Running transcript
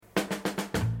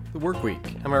the work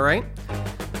week, am I right?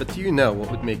 But do you know what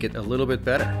would make it a little bit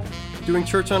better? Doing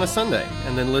church on a Sunday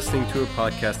and then listening to a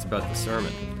podcast about the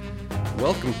sermon.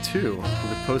 Welcome to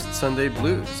the Post-Sunday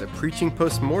Blues, a preaching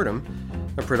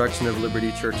post-mortem, a production of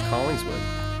Liberty Church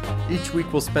Collingswood. Each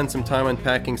week we'll spend some time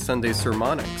unpacking Sunday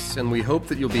sermonics, and we hope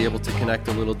that you'll be able to connect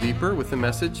a little deeper with the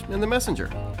message and the messenger.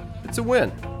 It's a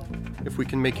win if we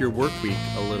can make your work week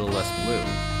a little less blue.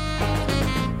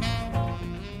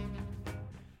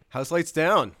 House lights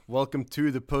down. Welcome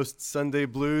to the Post-Sunday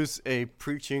Blues, a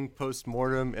preaching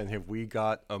post-mortem, and have we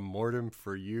got a mortem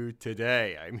for you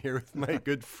today? I'm here with my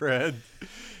good friend,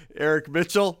 Eric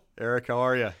Mitchell. Eric, how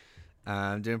are you?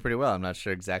 I'm doing pretty well. I'm not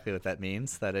sure exactly what that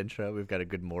means, that intro. We've got a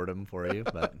good mortem for you,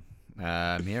 but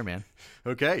I'm here, man.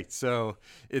 Okay, so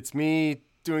it's me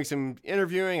doing some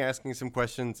interviewing, asking some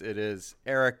questions. It is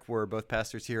Eric. We're both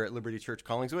pastors here at Liberty Church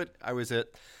Collingswood. I was at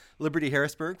Liberty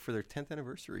Harrisburg for their 10th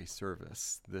anniversary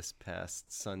service this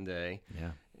past Sunday. Yeah.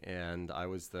 And I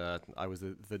was the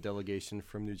delegation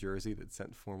from New Jersey that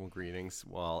sent formal greetings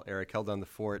while Eric held down the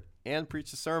fort and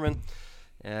preached a sermon.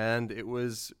 And it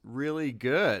was really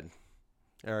good.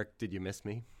 Eric, did you miss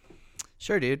me?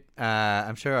 Sure, dude.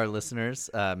 I'm sure our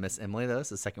listeners miss Emily, though. It's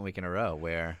the second week in a row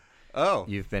where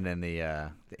you've been in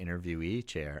the interviewee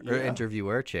chair, or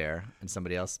interviewer chair, and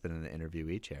somebody else has been in the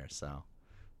interviewee chair. So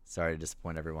sorry to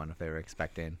disappoint everyone if they were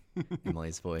expecting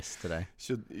Emily's voice today.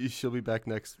 She'll be back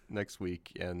next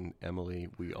week. And Emily,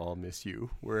 we all miss you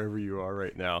wherever you are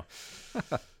right now.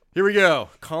 Here we go.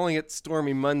 Calling it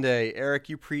Stormy Monday. Eric,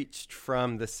 you preached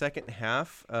from the second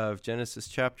half of Genesis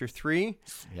chapter 3.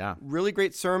 Yeah. Really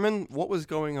great sermon. What was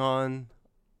going on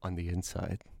the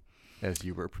inside as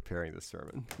you were preparing the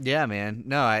sermon? Yeah, man.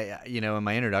 No, in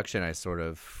my introduction, I sort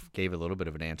of gave a little bit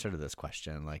of an answer to this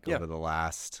question, over the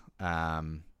last,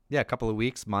 couple of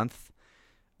weeks, month,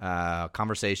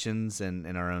 conversations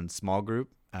in our own small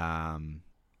group.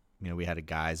 We had a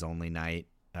guys only night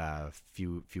a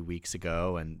few weeks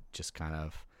ago, and just kind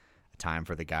of a time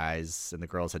for the guys and the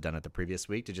girls had done it the previous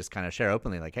week to just kind of share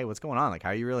openly, like, hey, what's going on? Like, how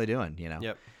are you really doing?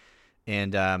 Yep.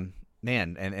 And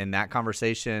man, and in that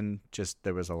conversation, just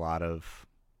there was a lot of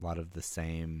the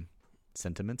same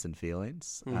sentiments and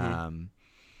feelings. Mm-hmm.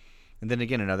 And then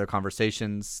again, in other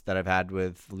conversations that I've had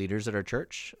with leaders at our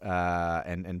church,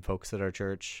 and folks at our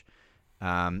church,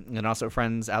 and also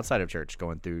friends outside of church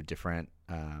going through different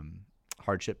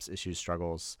hardships, issues,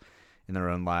 struggles in their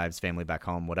own lives, family back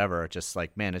home, whatever. Just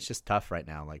like, man, it's just tough right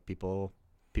now. Like people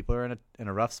are in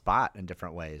a rough spot in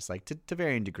different ways, like to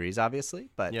varying degrees, obviously,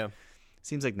 but yeah.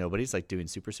 Seems like nobody's like doing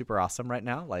super, super awesome right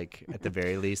now. Like at the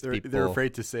very least, they're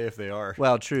afraid to say if they are.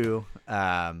 Well, true.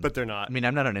 But they're not. I mean,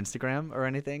 I'm not on Instagram or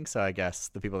anything, so I guess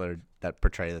the people that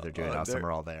portray that they're doing awesome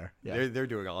are all there. Yeah. They're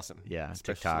doing awesome. Yeah,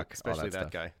 especially, TikTok, especially all that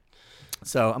that stuff. guy.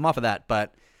 So I'm off of that,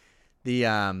 but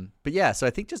so I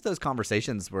think just those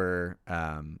conversations were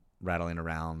rattling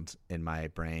around in my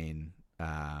brain,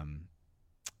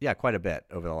 quite a bit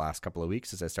over the last couple of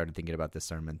weeks as I started thinking about this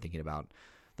sermon, thinking about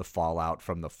the fallout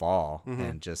from the fall, mm-hmm.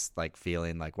 and just like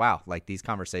feeling like, wow, like these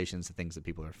conversations, the things that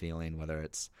people are feeling, whether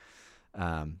it's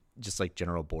just like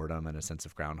general boredom and a sense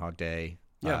of Groundhog Day,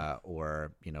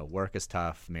 or work is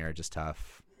tough, marriage is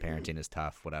tough, parenting is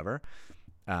tough, whatever.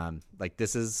 Like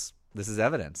this is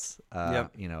evidence, of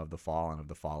the fall and of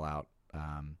the fallout.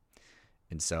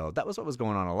 And so that was what was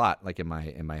going on a lot, like in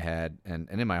my head and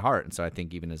in my heart. And so I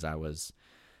think even as I was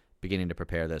beginning to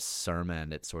prepare this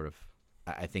sermon, it sort of,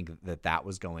 I think that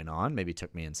was going on, maybe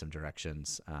took me in some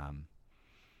directions,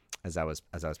 as I was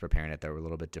preparing it that were a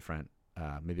little bit different,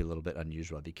 maybe a little bit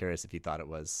unusual. I'd be curious if you thought it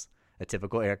was a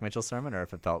typical Eric Mitchell sermon or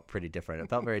if it felt pretty different. It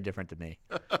felt very different to me.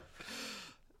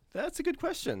 That's a good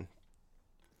question.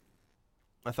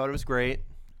 I thought it was great,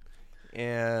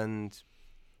 and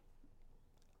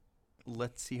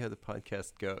let's see how the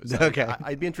podcast goes. Okay.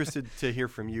 I'd be interested to hear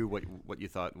from you what you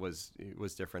thought was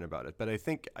different about it. But I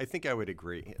think I would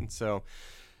agree. And so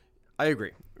I agree.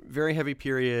 Very heavy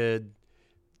period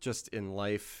just in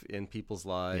life, in people's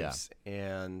lives. Yeah.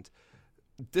 And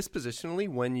dispositionally,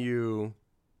 when you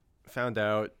found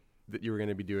out that you were going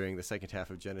to be doing the second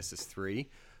half of Genesis 3,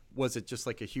 was it just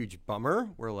like a huge bummer?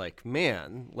 We're like,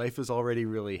 man, life is already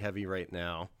really heavy right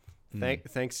now.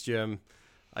 Thanks, Jim.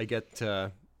 I get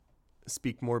to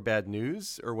speak more bad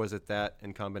news, or was it that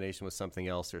in combination with something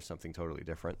else or something totally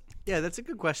different? Yeah, that's a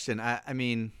good question. I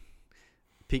mean,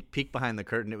 peek behind the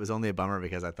curtain, it was only a bummer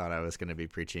because I thought I was going to be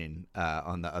preaching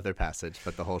on the other passage,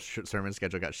 but the whole sermon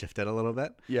schedule got shifted a little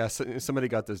bit. Yeah, so somebody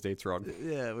got those dates wrong.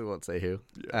 Yeah, we won't say who.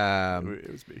 Yeah, it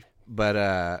was me.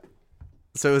 But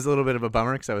so it was a little bit of a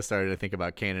bummer because I was starting to think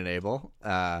about Cain and Abel.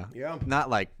 Yeah. Not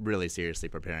like really seriously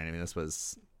preparing. I mean, this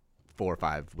was 4 or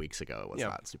 5 weeks ago. It was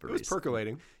not super It was recent.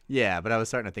 percolating. Yeah, but I was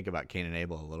starting to think about Cain and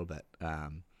Abel a little bit.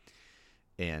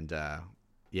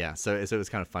 So it was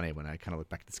kind of funny when I kind of looked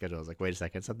back at the schedule. I was like, wait a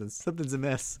second, something's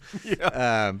amiss.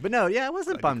 Yeah. But no, I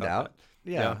wasn't Glad you bummed caught out.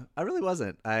 that. Yeah, I really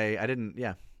wasn't. I didn't.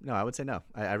 Yeah, no, I would say no.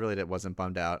 I really wasn't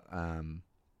bummed out. I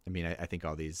mean, I think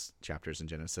all these chapters in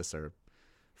Genesis are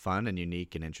fun and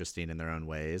unique and interesting in their own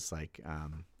ways. Like,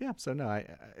 so no,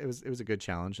 it was a good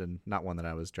challenge and not one that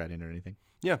I was dreading or anything.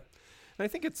 Yeah, and I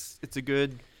think it's a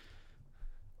good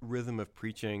rhythm of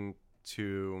preaching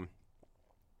to.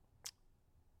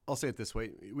 I'll say it this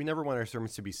way: we never want our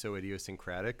sermons to be so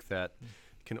idiosyncratic that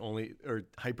can only or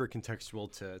hyper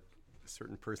contextual to a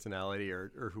certain personality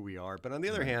or who we are. But on the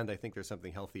other hand, I think there's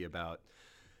something healthy about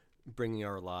bringing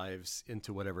our lives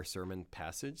into whatever sermon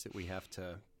passage that we have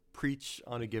to preach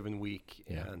on a given week.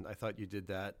 Yeah. And I thought you did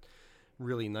that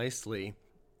really nicely.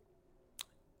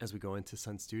 As we go into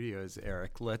Sun Studios,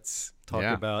 Eric, let's talk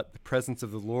about the presence of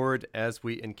the Lord as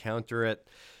we encounter it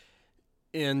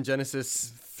in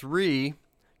Genesis 3,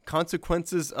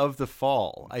 consequences of the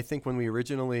fall. I think when we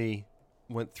originally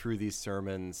went through these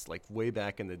sermons, like way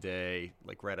back in the day,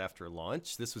 like right after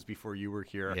launch, this was before you were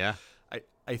here. Yeah.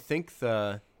 I think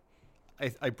I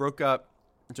broke up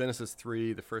Genesis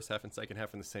 3, the first half and second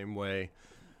half in the same way.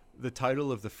 The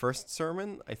title of the first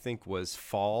sermon, I think, was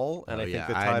Fall. And I think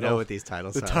the title, I know what these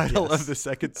titles are. The title of the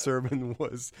second sermon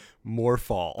was More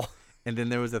Fall. And then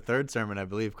there was a third sermon, I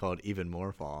believe, called Even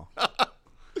More Fall.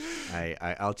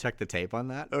 I'll check the tape on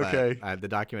that. Okay. But the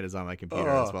document is on my computer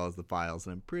as well as the files,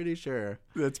 and I'm pretty sure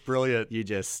That's brilliant. you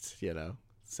just,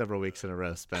 several weeks in a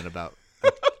row spent about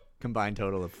combined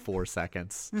total of 4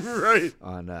 seconds Right.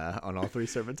 on all 3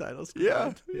 sermon titles.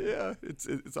 Yeah. Yeah.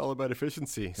 It's all about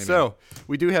efficiency. Amen. So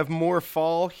we do have more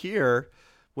fall here.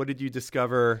 What did you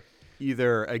discover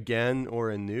either again or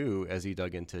anew as you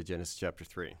dug into Genesis chapter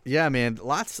 3? Yeah, man,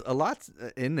 a lot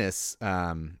in this,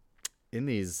 in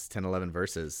these 10, 11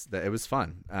 verses. That it was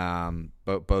fun,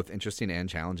 both interesting and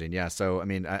challenging. Yeah. So, I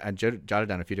mean, I jotted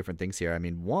down a few different things here. I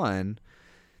mean, one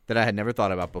that I had never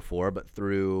thought about before, but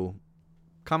through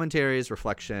commentaries,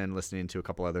 reflection, listening to a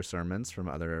couple other sermons from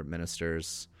other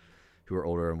ministers who are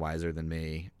older and wiser than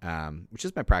me, which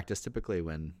is my practice typically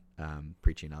when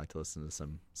preaching. I like to listen to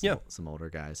some older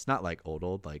guys, not like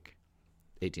old, like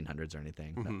 1800s or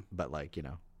anything, but like,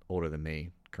 older than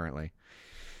me currently.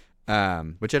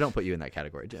 Which I don't put you in that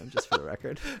category, Jim, just for the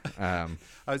record. I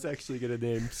was actually going to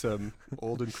name some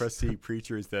old and crusty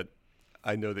preachers that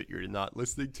I know that you're not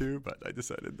listening to, but I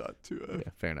decided not to.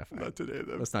 Fair enough. Not to name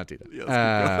them. Let's not do that. Yeah,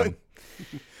 let's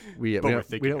keep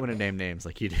going. we don't want to name names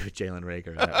like you do with Jalen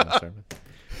Rager.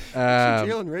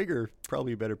 Jalen Rager,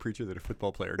 probably a better preacher than a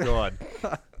football player. Go on.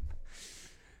 Hi,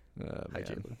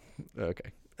 Jalen.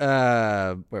 Okay.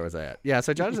 Where was I at? Yeah,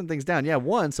 so I jotted some things down. Yeah,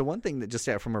 one thing that just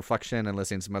from reflection and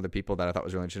listening to some other people that I thought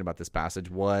was really interesting about this passage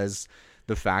was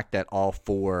the fact that all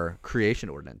 4 creation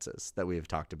ordinances that we have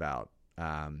talked about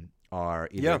are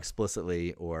either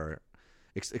explicitly or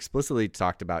explicitly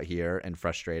talked about here and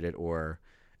frustrated, or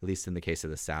at least in the case of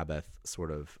the Sabbath, sort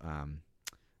of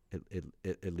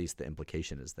at least the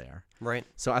implication is there. Right.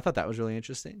 So I thought that was really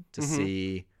interesting to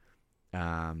see.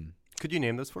 Could you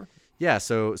name those 4? Yeah,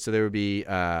 so there would be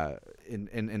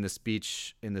in the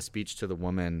speech to the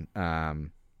woman.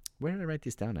 Where did I write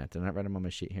these down at? Did I not write them on my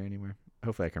sheet here anywhere?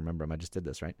 Hopefully I can remember them. I just did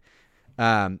this, right?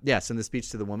 So in the speech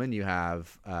to the woman, you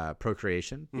have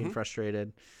procreation being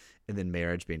frustrated, and then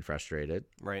marriage being frustrated,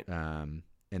 right? And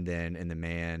then in the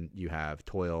man, you have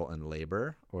toil and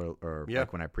labor, or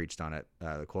like when I preached on it,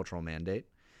 the cultural mandate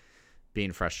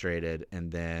being frustrated,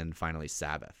 and then finally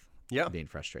Sabbath being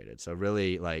frustrated. So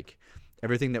really, like,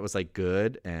 everything that was like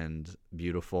good and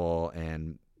beautiful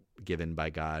and given by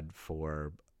God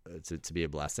for to be a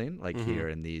blessing, like here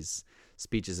in these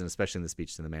speeches, and especially in the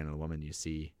speech to the man and the woman, you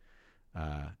see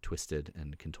twisted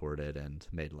and contorted and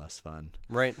made less fun.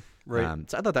 Right.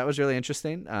 So I thought that was really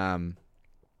interesting.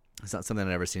 It's not something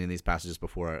I'd ever seen in these passages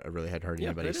before. I really had heard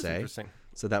anybody say.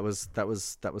 So that was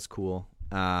cool.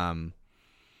 I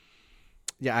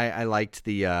liked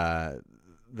the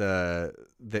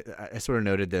I sort of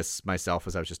noted this myself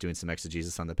as I was just doing some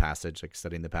exegesis on the passage, like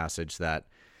studying the passage, that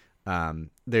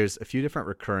there's a few different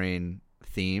recurring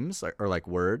themes or like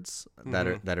words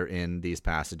that are in these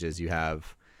passages. You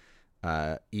have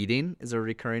eating is a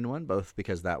recurring one, both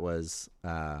because that was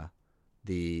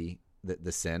the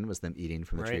sin was them eating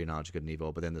from the tree of knowledge of good and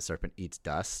evil, but then the serpent eats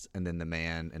dust, and then the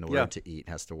man, in order to eat,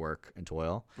 has to work and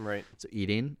toil. Right. So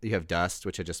eating, you have dust,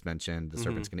 which I just mentioned. The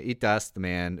serpent's going to eat dust. The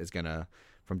man is going to,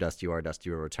 from dust you are, dust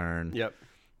you will return. Yep.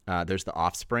 There's the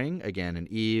offspring, again, in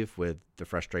Eve with the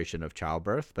frustration of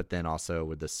childbirth, but then also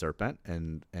with the serpent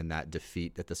and that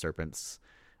defeat that the serpent's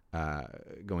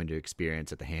going to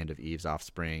experience at the hand of Eve's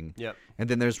offspring. Yep. And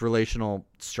then there's relational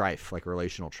strife, like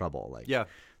relational trouble. Like Yeah.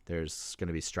 there's going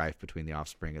to be strife between the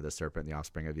offspring of the serpent and the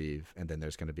offspring of Eve, and then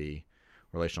there's going to be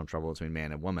relational trouble between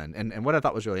man and woman. And what I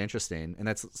thought was really interesting, and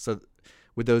that's so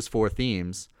with those four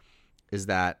themes, is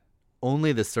that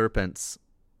only the serpent's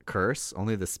curse,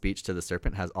 only the speech to the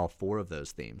serpent has all four of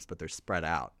those themes, but they're spread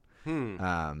out in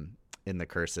the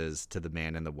curses to the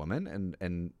man and the woman.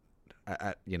 And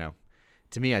I, you know,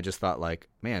 to me, I just thought like,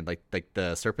 man, like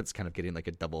the serpent's kind of getting like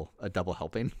a double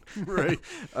helping, Right.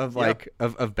 of like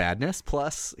of badness.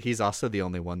 Plus, he's also the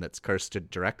only one that's cursed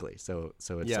directly. So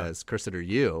it says, "Cursed are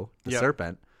you, the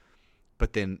serpent."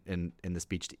 But then in the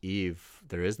speech to Eve,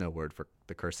 there is no word for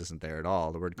the curse. Isn't there at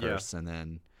all? The word curse, and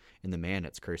then in the man,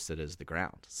 it's cursed is the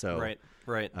ground. So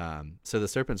right. So the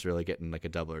serpent's really getting like a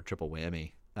double or triple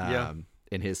whammy.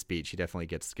 In his speech, he definitely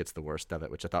gets the worst of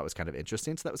it, which I thought was kind of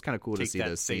interesting. So that was kind of cool to see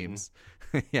those themes.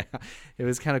 Yeah, it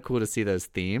was kind of cool to see those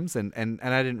themes, and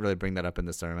I didn't really bring that up in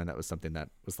the sermon. That was something that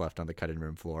was left on the cutting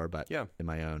room floor. But in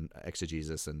my own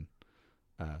exegesis and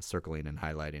circling and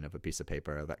highlighting of a piece of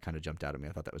paper, that kind of jumped out at me.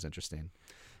 I thought that was interesting.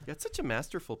 Yeah, it's such a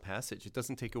masterful passage. It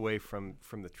doesn't take away from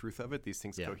the truth of it. These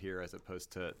things cohere as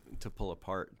opposed to pull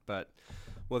apart. But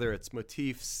whether it's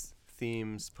motifs,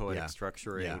 themes, poetic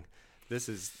structuring. This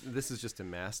is just a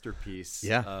masterpiece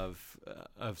of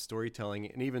storytelling.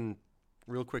 And even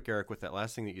real quick, Eric, with that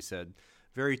last thing that you said,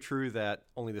 very true that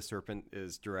only the serpent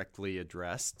is directly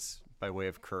addressed by way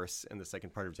of curse in the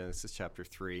second part of Genesis chapter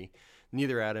 3.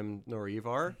 Neither Adam nor Eve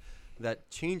are. That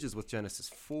changes with Genesis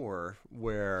 4,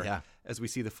 where as we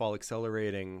see the fall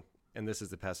accelerating, and this is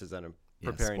the passage that I'm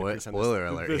preparing to spoiler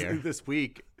alert here. This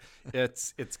week,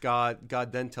 it's God.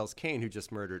 God then tells Cain, who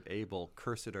just murdered Abel,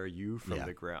 "Cursed are you from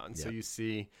the ground." So you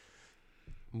see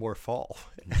more fall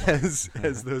as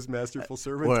those masterful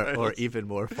servant or even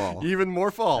more fall,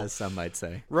 as some might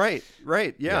say. Right.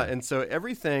 Yeah. And so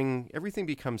everything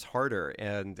becomes harder.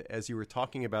 And as you were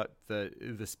talking about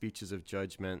the speeches of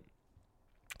judgment,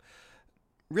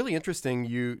 really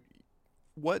interesting.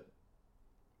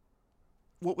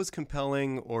 What was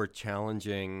compelling or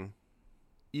challenging,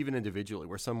 even individually?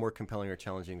 Were some more compelling or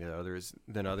challenging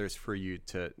than others for you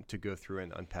to go through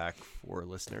and unpack for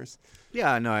listeners?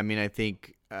 Yeah, no, I mean, I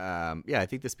think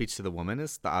the speech to the woman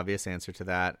is the obvious answer to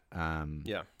that.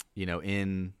 You know,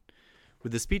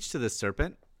 with the speech to the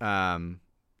serpent,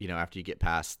 you know, after you get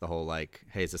past the whole like,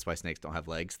 hey, is this why snakes don't have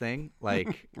legs thing?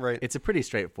 Like, it's a pretty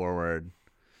straightforward.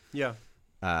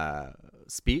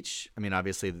 Speech. I mean,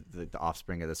 obviously the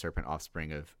offspring of the serpent,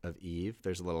 offspring of Eve,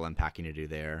 there's a little unpacking to do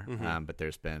there. But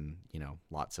there's been, you know,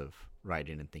 lots of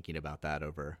writing and thinking about that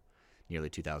over nearly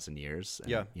 2,000 years.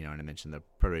 And, you know, and I mentioned the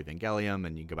Proto-Evangelium,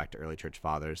 and you can go back to early church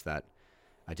fathers that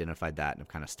identified that and have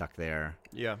kind of stuck there.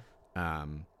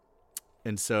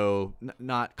 And so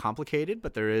not complicated,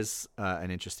 but there is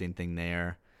an interesting thing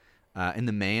there. In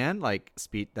the man, like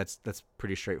speech, that's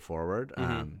pretty straightforward.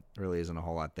 Really isn't a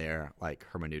whole lot there, like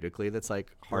hermeneutically, that's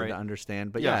like hard to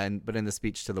understand. But but in the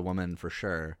speech to the woman, for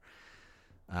sure,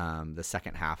 the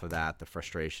second half of that, the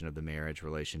frustration of the marriage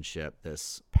relationship,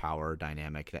 this power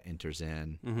dynamic that enters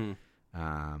in,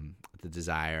 the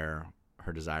desire,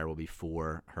 her desire will be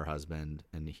for her husband,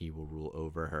 and he will rule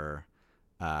over her.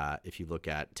 If you look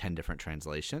at 10 different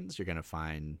translations, you're going to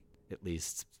find at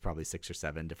least probably 6 or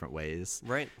 7 different ways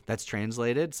that's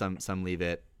translated. Some leave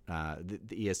it. The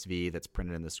ESV that's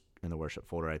printed in the worship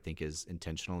folder, I think, is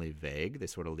intentionally vague. They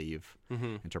sort of leave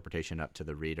interpretation up to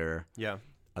the reader.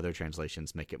 Other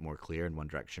translations make it more clear in one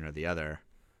direction or the other,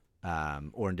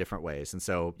 or in different ways. And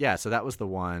so so that was the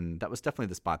one. That was definitely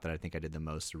the spot that I think I did the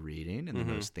most reading and the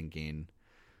most thinking.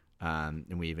 And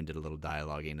we even did a little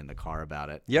dialoguing in the car about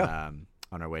it.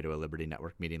 On our way to a Liberty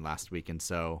Network meeting last week, and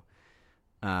so.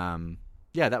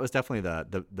 That was definitely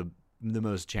the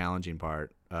most challenging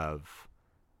part of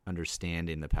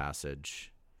understanding the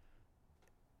passage,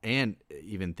 and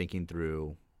even thinking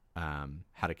through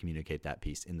how to communicate that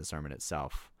piece in the sermon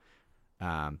itself.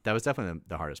 That was definitely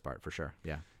the hardest part, for sure.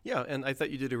 Yeah, and I thought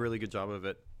you did a really good job of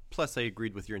it. Plus, I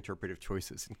agreed with your interpretive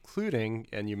choices, including,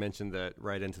 and you mentioned that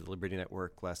right into the Liberty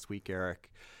Network last week,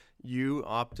 Eric, you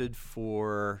opted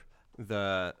for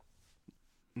the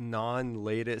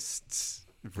non-latest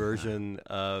version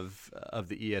of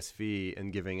the ESV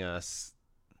and giving us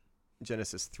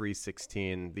Genesis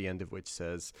 3:16, the end of which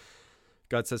says,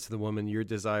 God says to the woman, your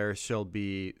desire shall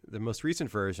be, the most recent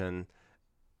version,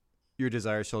 your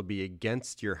desire shall be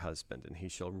against your husband, and he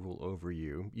shall rule over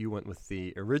you. You went with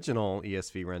the original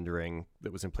ESV rendering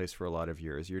that was in place for a lot of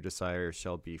years. Your desire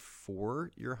shall be for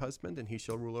your husband, and he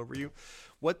shall rule over you.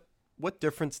 What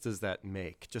difference does that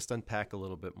make? Just unpack a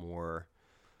little bit more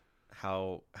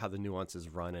how the nuances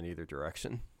run in either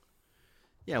direction.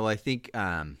 Yeah, well, I think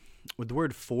with the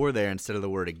word for there instead of the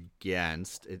word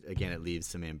against, it leaves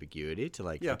some ambiguity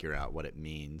to figure out what it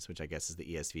means, which I guess is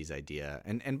the ESV's idea.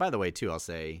 And by the way, too, I'll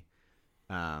say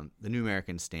the New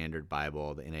American Standard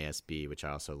Bible, the NASB, which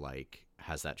I also like,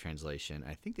 has that translation.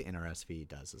 I think the NRSV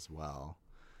does as well.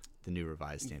 The New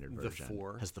Revised Standard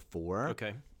Version has the for.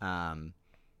 Okay.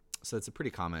 So it's a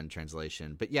pretty common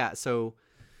translation. But yeah, so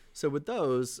with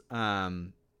those,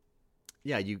 with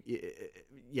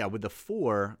the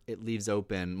for, it leaves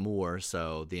open more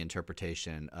so the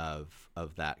interpretation of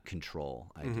that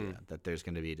control idea, that there's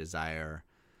going to be a desire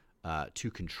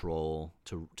to control,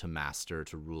 to master,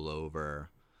 to rule over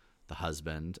the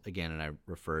husband. Again, and I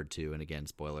referred to, and again,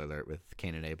 spoiler alert with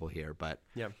Cain and Abel here, but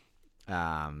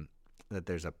that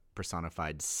there's a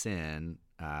personified sin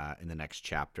in the next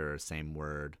chapter, same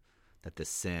word, that this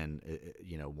sin,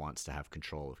 wants to have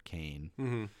control of Cain.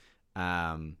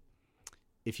 Mm-hmm.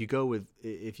 If you go with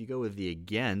the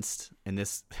against, and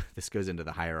this goes into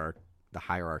the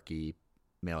hierarchy,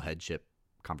 male headship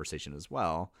conversation as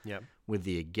well. Yeah. With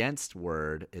the against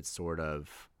word, it's sort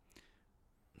of,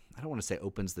 I don't want to say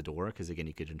opens the door, because again,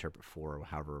 you could interpret for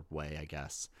however way, I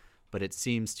guess, but it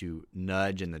seems to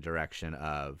nudge in the direction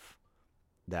of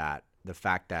that the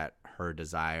fact that her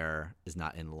desire is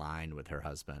not in line with her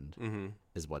husband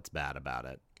is what's bad about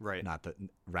it. Right.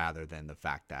 Rather than the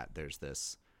fact that there's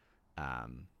this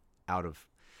with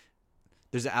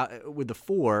the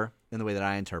for, in the way that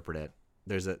I interpret it,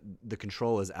 the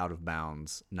control is out of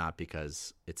bounds, not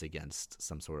because it's against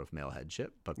some sort of male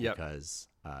headship, but because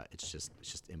it's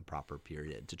just improper,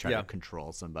 period, to try to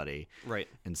control somebody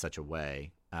in such a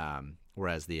way.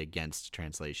 Whereas the against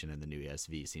translation in the new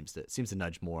ESV seems to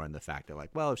nudge more in the fact that,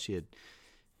 if she had,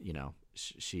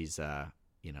 she's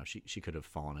she could have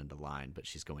fallen into line, but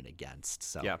she's going against.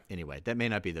 So anyway, that may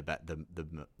not be the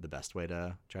best way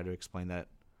to try to explain that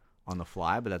on the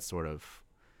fly, but that's sort of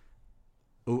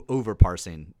over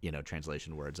parsing,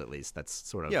 translation words. At least that's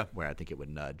sort of where I think it would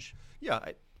nudge. Yeah,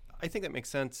 I think that makes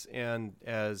sense. And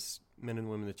as men and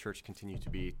women in the church continue to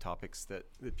be topics that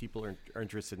people are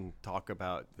interested in talk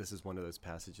about, this is one of those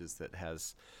passages that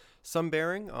has some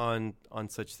bearing on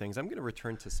such things. I'm going to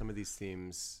return to some of these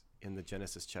themes in the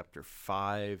Genesis chapter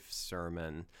 5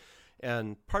 sermon.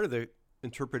 And part of the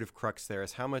interpretive crux there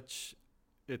is how much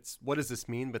what does this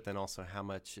mean, but then also how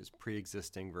much is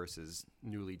pre-existing versus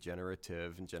newly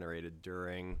generative and generated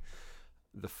during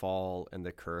the fall and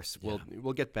the curse. Yeah.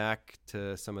 We'll get back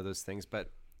to some of those things,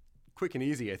 but quick and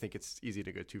easy, I think it's easy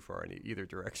to go too far in either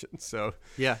direction. So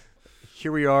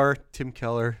here we are, Tim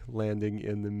Keller landing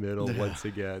in the middle once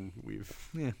again.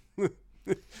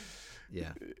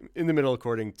 In the middle,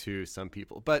 according to some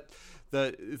people. But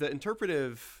the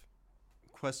interpretive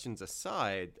questions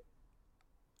aside,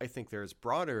 I think there's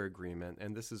broader agreement,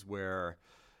 and this is where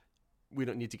we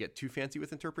don't need to get too fancy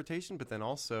with interpretation, but then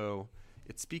also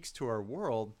it speaks to our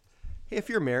world. Hey, if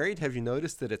you're married, have you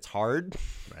noticed that it's hard?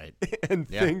 Right. And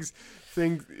things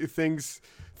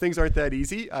aren't that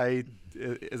easy.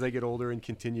 As I get older and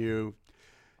continue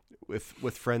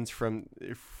with friends from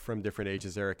different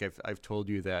ages, Eric, I've told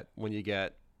you that when you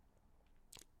get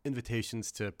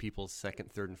invitations to people's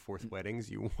second, third, and fourth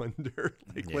weddings, you wonder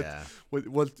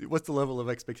what's the level of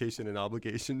expectation and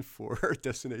obligation for a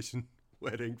destination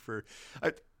wedding for.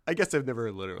 I guess I've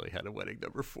never literally had a wedding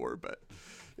number 4, but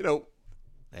they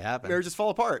happen. Marriages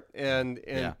fall apart, and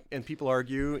people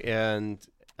argue, and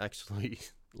actually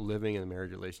living in a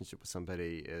marriage relationship with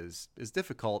somebody is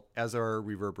difficult, as are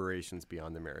reverberations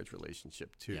beyond the marriage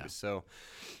relationship too. Yeah. So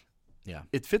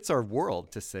it fits our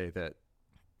world to say that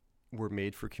we're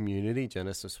made for community,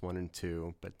 Genesis 1 and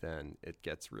 2, but then it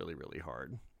gets really, really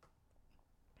hard.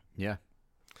 Yeah.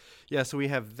 Yeah, so we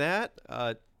have that.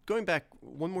 Going back,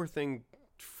 one more thing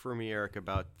for me, Eric,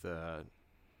 about the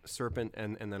serpent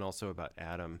and then also about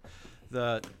Adam.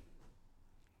 I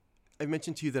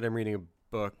mentioned to you that I'm reading a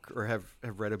book, or have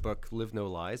read a book, Live No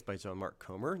Lies, by John Mark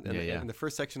Comer. And the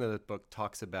first section of the book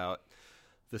talks about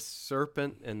the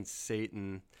serpent and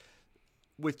Satan,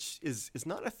 which is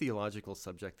not a theological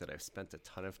subject that I've spent a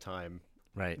ton of time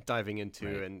diving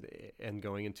into and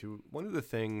going into. One of the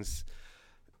things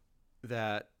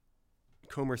that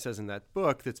Comer says in that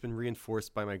book that's been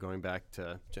reinforced by my going back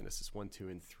to Genesis 1, 2,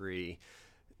 and 3,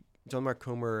 John Mark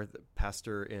Comer, the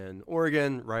pastor in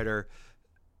Oregon, writer,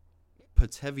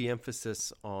 puts heavy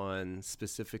emphasis on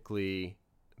specifically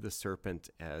the serpent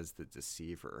as the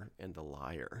deceiver and the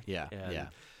liar. Yeah, and yeah.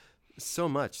 So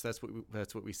much that's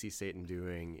what we see Satan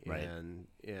doing, Right.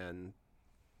 and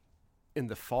in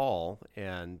the fall,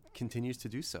 and continues to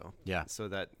do so. Yeah. So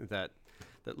that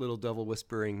little devil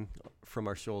whispering from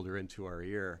our shoulder into our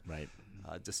ear, Right.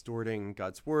 Distorting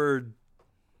God's word,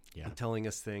 Yeah. telling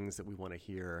us things that we want to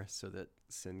hear, so that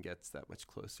sin gets that much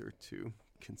closer to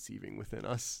conceiving within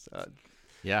us.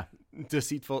 Yeah.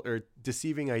 Deceitful or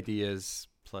deceiving ideas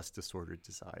plus disordered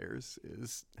desires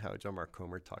is how John Mark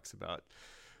Comer talks about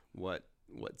what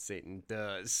Satan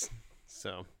does.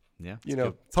 So, Yeah. you It's know,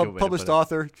 a good way to published put it.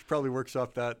 author, probably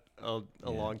workshopped that a Yeah,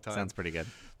 long time. Sounds pretty good.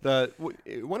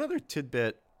 One other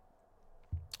tidbit,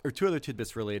 or two other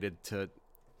tidbits related to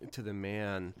the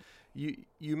man.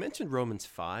 You mentioned Romans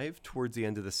 5 towards the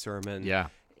end of the sermon. Yeah.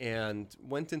 And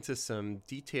went into some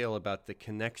detail about the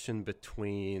connection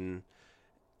between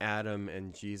Adam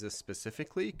and Jesus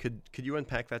specifically. Could you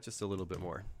unpack that just a little bit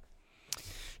more?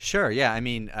 Sure. Yeah. I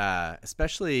mean,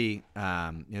 especially,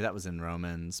 that was in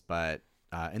Romans, but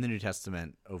in the New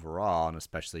Testament overall, and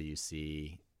especially you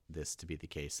see this to be the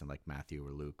case in like Matthew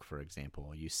or Luke, for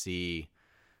example. You see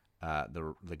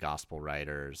the gospel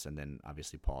writers, and then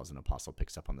obviously Paul as an apostle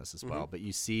picks up on this as well. But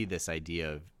you see this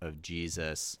idea of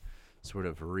Jesus sort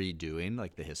of redoing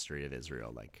like the history of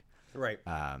Israel, like, Right.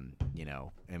 and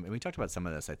we talked about some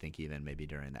of this, I think, even maybe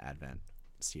during the Advent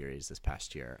series this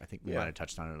past year. I think we might have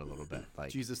touched on it a little bit,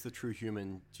 like Jesus the true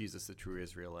human, Jesus the true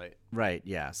Israelite. right,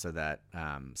 yeah. So that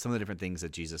some of the different things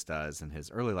that Jesus does in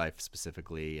his early life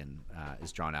specifically, and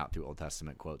is drawn out through Old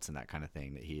Testament quotes and that kind of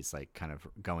thing, that he's like kind of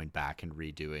going back and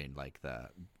redoing like the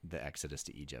Exodus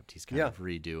to Egypt. He's kind of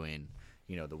redoing,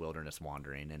 the wilderness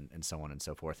wandering and so on and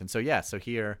so forth. And so, so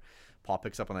here Paul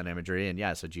picks up on that imagery,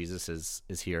 and so Jesus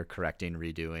is here correcting,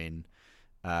 redoing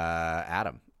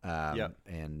Adam. And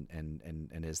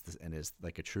is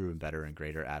like a true and better and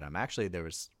greater Adam. Actually, there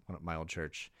was one at my old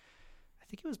church, I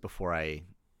think it was before I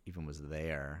even was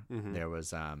there. There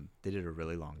was they did a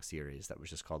really long series that was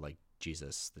just called like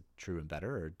Jesus the True and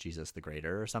Better, or Jesus the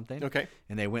Greater, or something. Okay.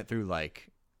 And they went through like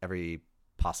every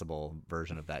possible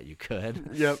version of that you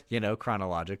could. Yep.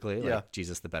 Chronologically, like Yeah.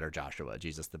 Jesus the Better Joshua,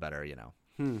 Jesus the Better,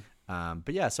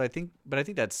 so I think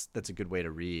that's a good way to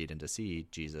read and to see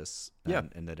Jesus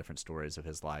and the different stories of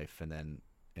his life. And then,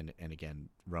 and again,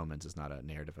 Romans is not a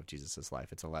narrative of Jesus's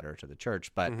life. It's a letter to the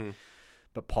church, but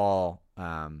Paul,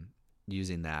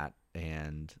 using that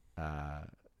and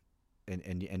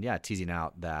teasing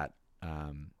out that,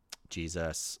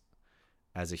 Jesus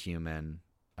as a human,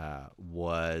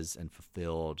 was and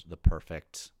fulfilled the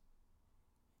perfect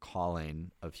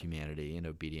calling of humanity in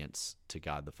obedience to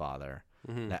God the Father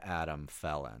that Adam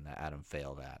fell in, that Adam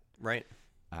failed at. Right.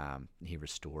 He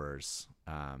restores,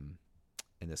 and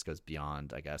this goes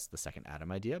beyond, I guess, the second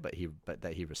Adam idea, but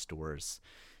that he restores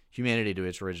humanity to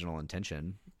its original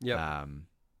intention.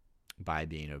 By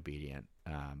being obedient,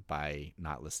 by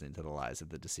not listening to the lies of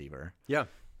the deceiver.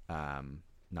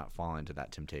 Not falling to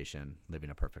that temptation,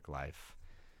 living a perfect life,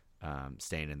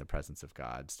 staying in the presence of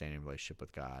God, staying in relationship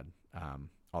with God,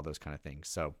 all those kind of things.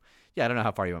 So, I don't know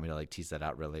how far you want me to like tease that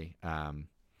out, really. I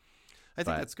think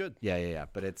that's good. Yeah.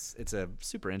 But it's a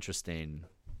super interesting,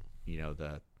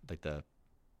 the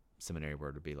seminary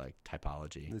word would be like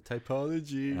typology. The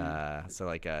typology. So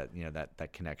like that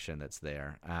connection that's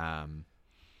there.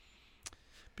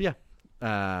 But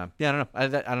I don't know. I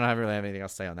don't really have anything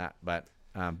else to say on that, but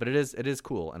it is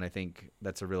cool, and I think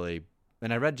that's a really.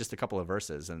 And I read just a couple of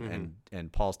verses, and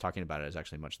Paul's talking about it is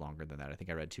actually much longer than that. I think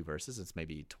I read 2 verses. It's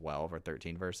maybe 12 or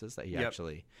 13 verses that he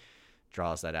actually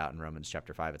draws that out in Romans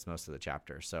chapter 5. It's most of the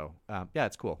chapter. So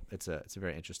it's cool. It's a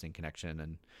very interesting connection,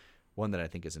 and one that I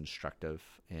think is instructive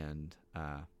and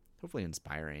hopefully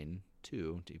inspiring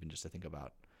too, to even just to think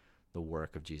about the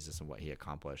work of Jesus and what he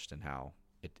accomplished, and how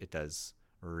it does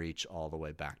reach all the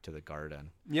way back to the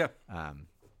garden. It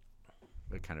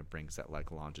kind of brings that like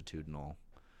longitudinal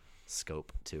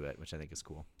scope to it, which I think is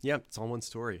cool. It's all one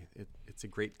story. It's a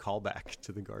great callback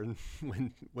to the garden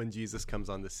when Jesus comes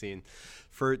on the scene.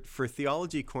 For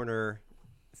Theology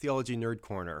Nerd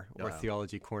Corner, or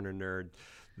Theology Corner Nerd,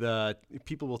 the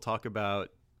people will talk about,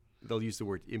 they'll use the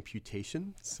word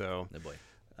imputation. So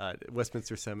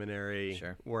Westminster Seminary,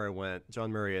 where I went,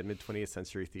 John Murray, a mid-20th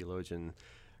century theologian,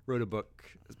 wrote a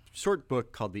short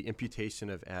book called The Imputation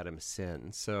of Adam's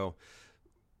Sin. So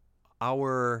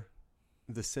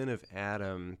the sin of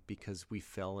Adam, because we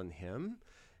fell in him,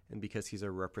 and because he's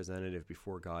a representative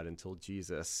before God until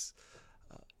Jesus,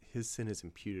 his sin is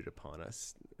imputed upon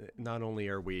us. Not only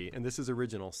are we, and this is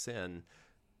original sin,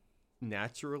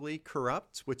 naturally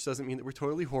corrupt, which doesn't mean that we're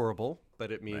totally horrible,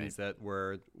 but it means that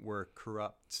we're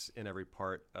corrupt in every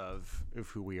part of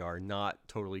who we are, not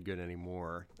totally good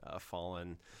anymore,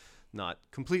 fallen, not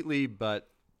completely, but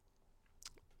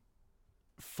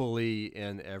fully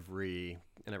in every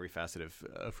facet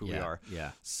of who we are.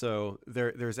 Yeah. So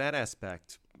there's that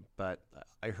aspect, but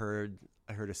I heard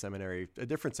a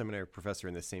different seminary professor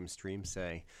in the same stream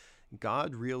say,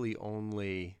 God really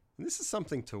only, and this is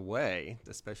something to weigh,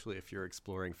 especially if you're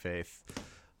exploring faith,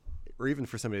 or even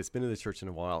for somebody that's been in the church in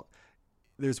a while.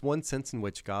 There's one sense in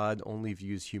which God only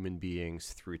views human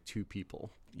beings through two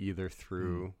people, either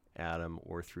through Adam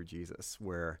or through Jesus,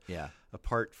 where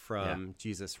apart from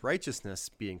Jesus' righteousness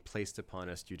being placed upon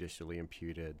us, judicially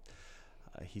imputed,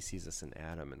 he sees us in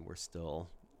Adam, and we're still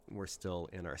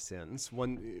in our sins.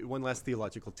 One last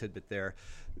theological tidbit there.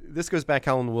 This goes back,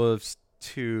 Howlin' Wolves,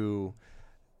 to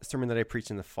a sermon that I preached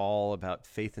in the fall about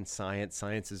faith and science.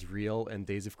 Science is real and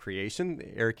days of creation.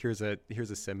 Eric, here's a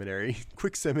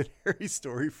quick seminary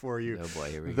story for you. Oh boy,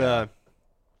 here we go.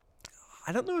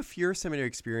 I don't know if your seminary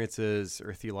experiences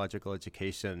or theological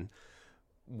education,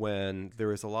 when there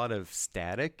was a lot of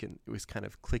static and it was kind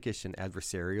of cliquish and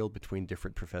adversarial between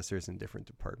different professors in different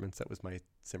departments. That was my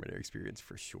seminary experience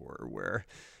for sure, where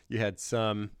you had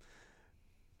some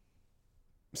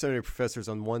seminary professors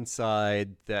on one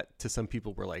side that to some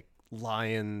people were like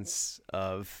lions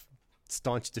of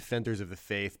staunch defenders of the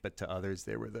faith, but to others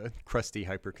they were the crusty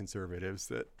hyper-conservatives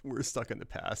that were stuck in the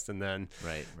past. And then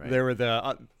there were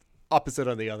the opposite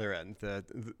on the other end,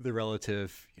 the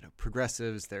relative,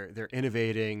 progressives. They're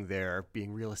innovating, they're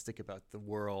being realistic about the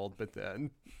world, but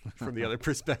then from the other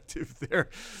perspective, they're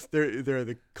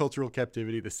the cultural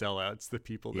captivity, the sellouts, the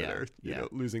people that are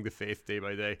losing the faith day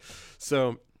by day.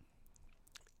 So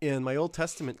in my Old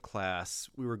Testament class,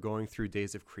 we were going through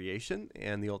days of creation,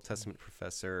 and the Old Testament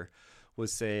professor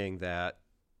was saying that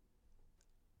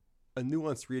a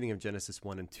nuanced reading of Genesis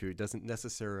 1 and 2 doesn't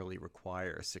necessarily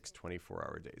require 6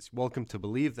 24-hour days. Welcome to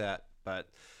believe that, but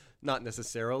not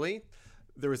necessarily.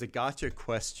 There was a gotcha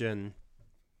question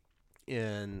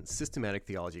in systematic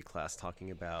theology class talking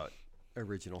about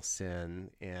original sin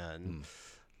and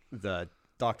the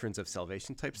doctrines of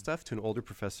salvation type stuff to an older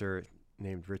professor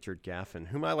named Richard Gaffin,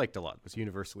 whom I liked a lot, was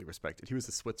universally respected. He was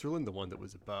the Switzerland, the one that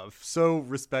was above, so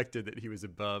respected that he was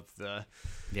above the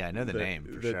I know the name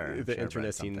for sure. The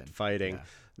internecine fighting.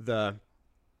 The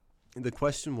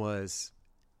question was,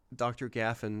 Dr.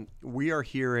 Gaffin, we are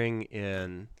hearing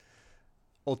in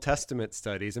Old Testament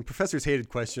studies, and professors hated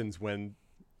questions when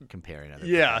comparing other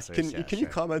professors. Can you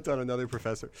comment on another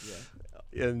professor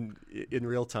in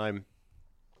real time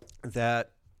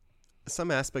that some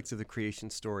aspects of the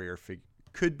creation story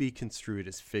could be construed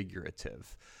as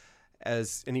figurative,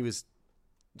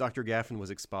 Dr. Gaffin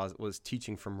was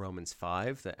teaching from Romans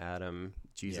 5, the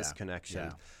Adam-Jesus connection.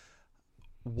 Yeah.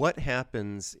 What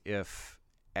happens if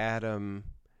Adam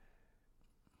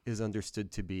is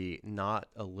understood to be not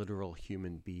a literal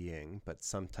human being, but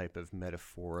some type of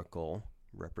metaphorical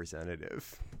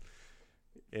representative?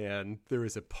 And there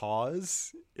was a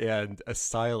pause and a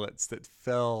silence that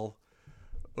fell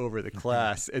over the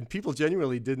class, and people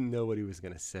genuinely didn't know what he was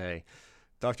going to say.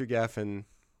 Dr. Gaffin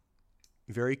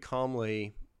very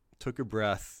calmly took a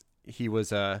breath. He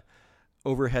was a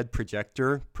overhead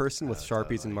projector person with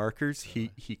Sharpies and markers. He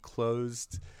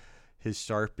closed his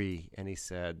Sharpie and he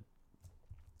said,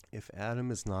 if Adam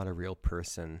is not a real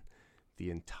person, the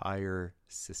entire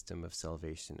system of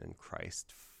salvation in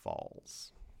Christ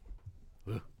falls.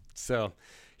 So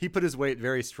he put his weight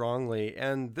very strongly,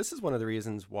 and this is one of the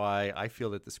reasons why I feel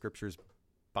that the scriptures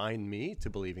bind me to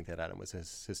believing that Adam was a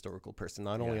historical person,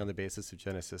 not only on the basis of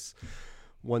Genesis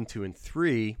 1, 2, and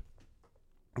 3,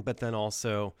 but then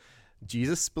also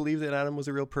Jesus believed that Adam was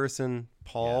a real person.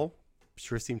 Paul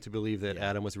sure seemed to believe that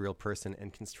Adam was a real person,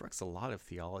 and constructs a lot of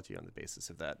theology on the basis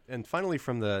of that. And finally,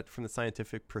 from the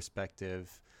scientific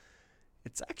perspective,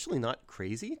 it's actually not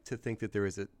crazy to think that there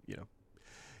is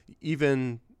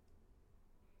even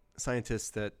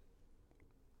scientists that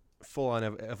full on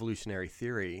evolutionary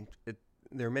theory,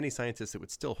 there are many scientists that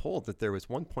would still hold that there was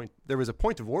a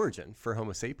point of origin for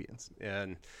Homo sapiens,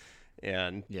 and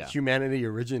humanity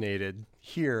originated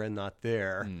here and not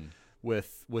there,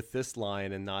 with this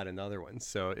line and not another one.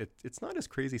 So it's not as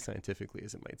crazy scientifically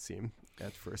as it might seem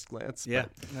at first glance. Yeah,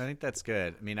 I think that's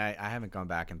good. I mean, I haven't gone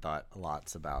back and thought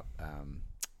lots about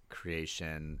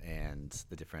creation and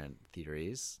the different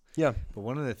theories. Yeah. But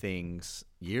one of the things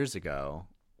years ago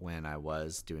when I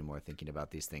was doing more thinking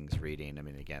about these things, reading, I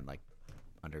mean, again, like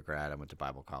undergrad, I went to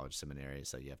Bible college seminary,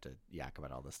 so you have to yak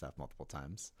about all this stuff multiple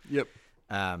times. Yep.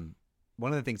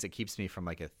 One of the things that keeps me from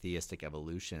like a theistic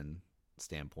evolution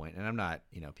standpoint. And I'm not,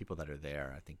 people that are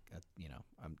there, I think,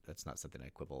 that's not something I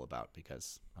quibble about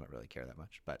because I don't really care that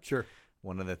much. But Sure.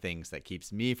 one of the things that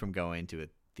keeps me from going to a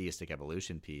theistic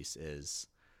evolution piece is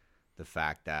the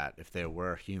fact that if there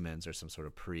were humans or some sort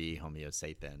of pre-Homo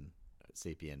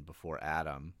sapien before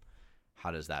Adam,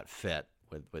 how does that fit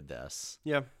with this?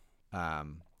 Yeah.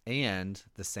 And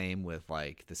the same with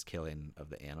like this killing of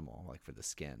the animal, like for the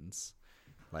skins.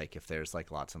 Like if there's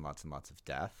like lots and lots and lots of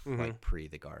death, like pre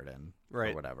the garden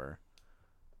or whatever,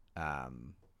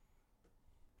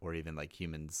 or even like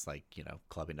humans, like,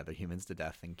 clubbing other humans to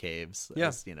death in caves,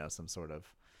 as, some sort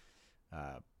of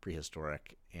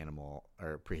prehistoric animal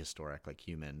or prehistoric like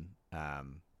human.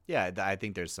 I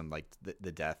think there's some like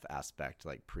the death aspect,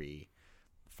 like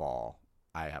pre-fall,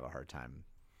 I have a hard time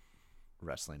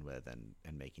wrestling with and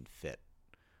making fit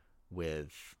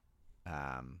with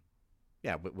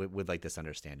with like this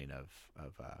understanding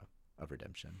of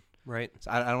redemption. Right. So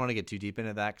I don't want to get too deep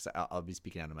into that because I'll be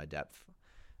speaking out of my depth.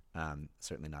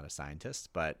 Certainly not a scientist,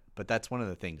 but that's one of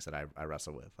the things that I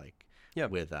wrestle with, like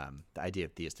with the idea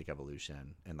of theistic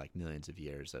evolution and like millions of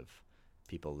years of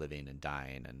people living and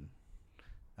dying and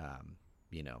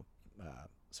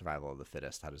survival of the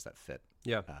fittest. How does that fit?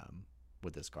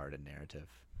 With this garden narrative,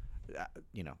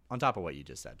 on top of what you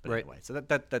just said. But anyway, so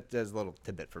that is a little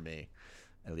tidbit for me,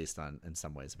 at least in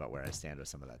some ways, about where I stand with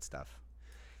some of that stuff.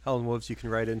 Helen Wolves, you can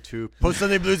write into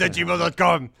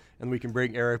postsundayblues@gmail.com, and we can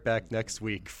bring Eric back next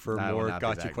week for more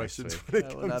gotcha questions. I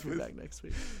will not be back next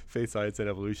week. Faith, Science, and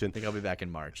Evolution. I think I'll be back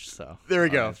in March. So there we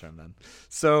go. Answer him then.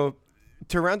 So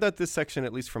to round out this section,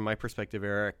 at least from my perspective,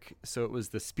 Eric, so it was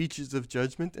the speeches of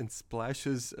judgment and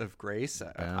splashes of grace.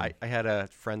 I had a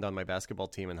friend on my basketball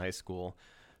team in high school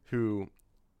who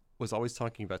was always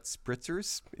talking about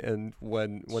spritzers, and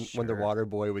when the water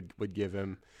boy would give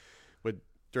him, would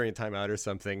during a timeout or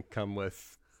something, come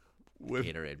with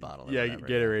Gatorade bottle.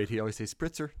 Gatorade. He'd always say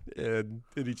spritzer, and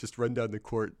he'd just run down the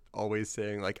court always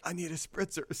saying like, I need a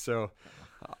spritzer. So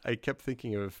I kept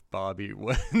thinking of Bobby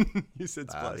when you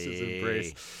said splashes of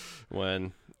grace.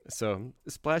 So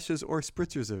splashes or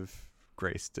spritzers of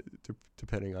grace,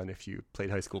 depending on if you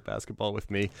played high school basketball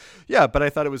with me. Yeah, but I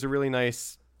thought it was a really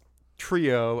nice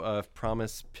trio of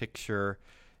promise, picture,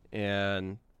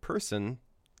 and person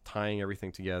tying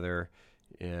everything together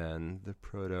in the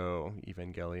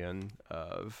proto-evangelion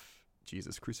of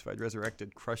Jesus crucified,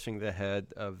 resurrected, crushing the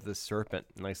head of the serpent.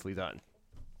 Nicely done.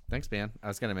 Thanks, man. I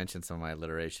was going to mention some of my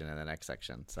alliteration in the next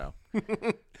section, so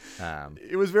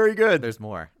it was very good. There's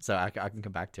more, so I can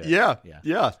come back to it.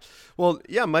 Yeah. Well,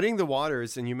 muddying the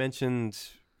waters, and you mentioned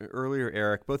earlier,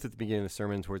 Eric, both at the beginning of the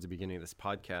sermon, towards the beginning of this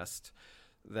podcast,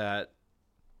 that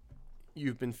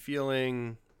you've been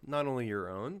feeling not only your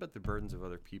own, but the burdens of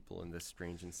other people in this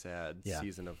strange and sad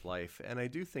season of life. And I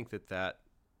do think that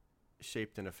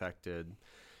shaped and affected,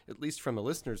 at least from a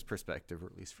listener's perspective, or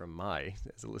at least from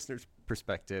as a listener's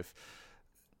perspective,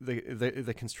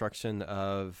 the construction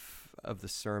of the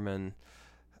sermon.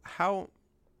 How,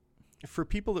 for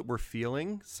people that were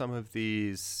feeling some of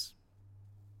these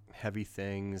heavy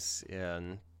things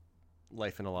in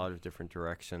life in a lot of different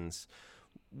directions,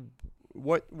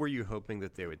 what were you hoping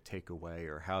that they would take away,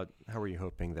 or how were you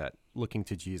hoping that looking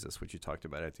to Jesus, which you talked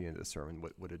about at the end of the sermon,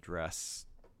 would address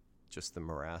just the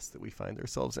morass that we find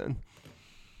ourselves in?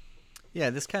 Yeah,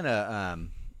 this kind of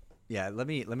let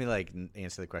me like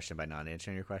answer the question by not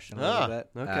answering your question a little bit.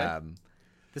 Okay.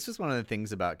 This was one of the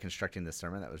things about constructing the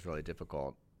sermon that was really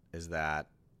difficult, is that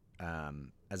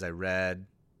as I read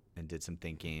and did some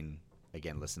thinking,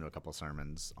 again, listened to a couple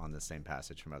sermons on the same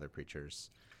passage from other preachers,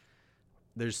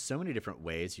 there's so many different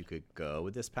ways you could go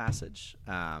with this passage,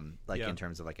 in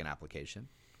terms of like an application.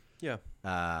 Yeah.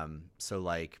 So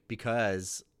like,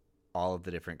 because all of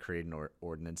the different created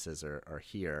ordinances are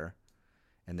here,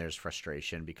 and there's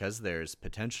frustration because there's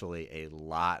potentially a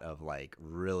lot of like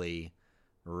really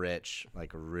rich,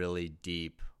 like really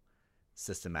deep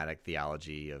systematic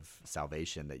theology of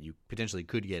salvation that you potentially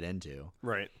could get into.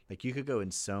 Right. Like you could go in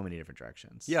so many different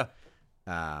directions. Yeah.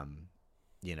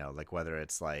 Like whether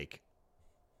it's like,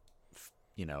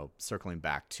 circling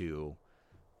back to,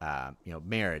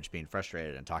 marriage, being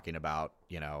frustrated and talking about,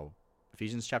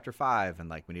 Ephesians chapter 5, and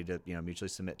like we need to, mutually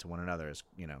submit to one another as,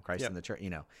 Christ in the church.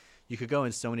 You could go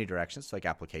in so many directions, like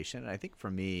application. And I think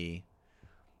for me,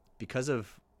 because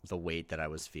of the weight that I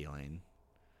was feeling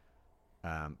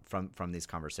from these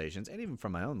conversations, and even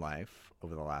from my own life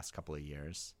over the last couple of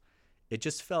years, it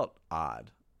just felt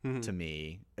odd to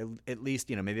me. At least,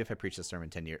 maybe if I preach this sermon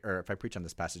 10 years, or if I preach on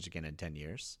this passage again in 10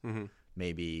 years,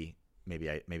 maybe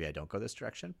I don't go this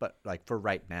direction. But like for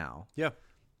right now,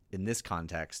 in this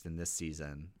context, in this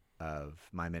season of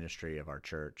my ministry, of our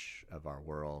church, of our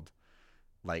world,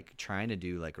 like trying to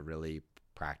do like a really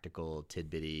practical,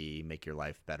 tidbitty, make your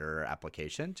life better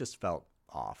application just felt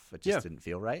off. It just didn't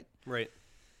feel right. Right.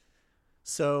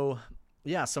 So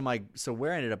yeah, so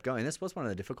where I ended up going, this was one of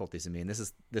the difficulties in me, and this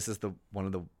is the one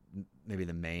of the maybe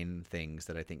the main things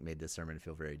that I think made this sermon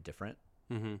feel very different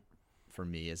for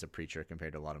me as a preacher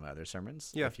compared to a lot of my other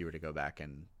sermons. Yeah. If you were to go back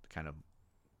and kind of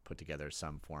put together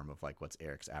some form of like what's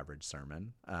Eric's average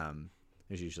sermon,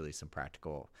 there's usually some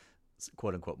practical,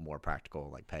 quote unquote, more practical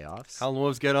like payoffs. Howlin'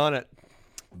 Wolves, get on it.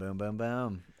 Boom, boom,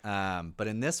 boom. But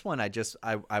in this one,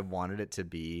 I wanted it to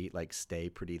be like stay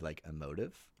pretty like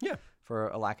emotive. Yeah. For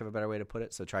a lack of a better way to put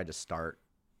it. So I tried to start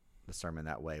the sermon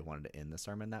that way, wanted to end the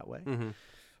sermon that way.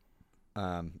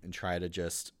 And try to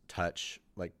just touch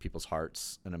like people's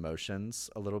hearts and emotions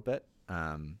a little bit.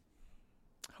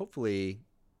 Hopefully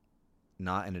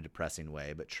not in a depressing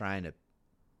way, but trying to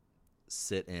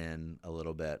sit in a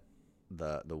little bit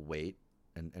the weight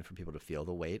and for people to feel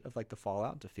the weight of like the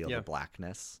fallout, to feel the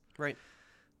blackness. Right.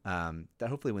 That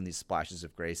hopefully when these splashes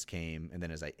of grace came, and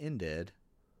then as I ended,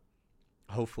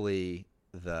 hopefully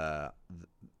the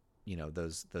you know,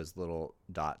 those little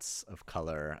dots of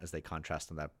color as they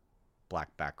contrast on that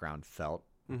black background felt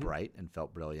bright and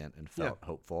felt brilliant and felt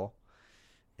hopeful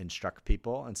and struck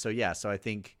people. And so so I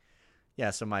think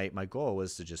so my goal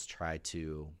was to just try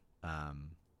to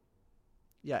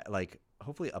like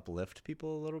hopefully uplift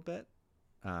people a little bit,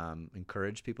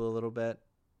 encourage people a little bit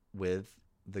with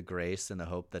the grace and the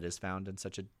hope that is found in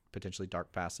such a potentially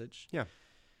dark passage. Yeah.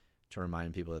 To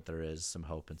remind people that there is some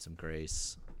hope and some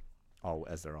grace,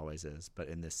 as there always is, but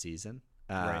in this season.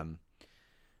 Right.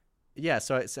 Yeah.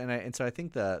 So I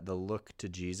think the look to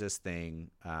Jesus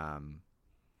thing. I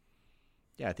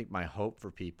think my hope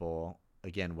for people,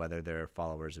 again, whether they're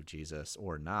followers of Jesus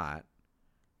or not,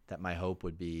 that my hope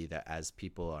would be that as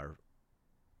people are,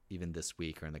 even this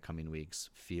week or in the coming weeks,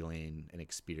 feeling and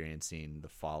experiencing the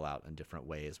fallout in different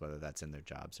ways, whether that's in their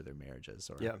jobs or their marriages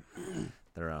or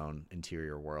their own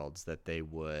interior worlds, that they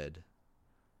would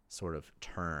sort of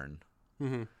turn,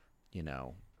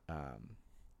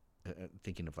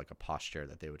 thinking of like a posture,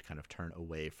 that they would kind of turn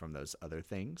away from those other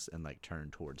things and like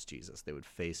turn towards Jesus. They would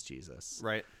face Jesus,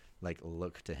 right? Like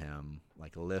look to him,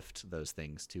 like lift those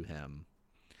things to him,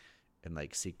 and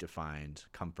like seek to find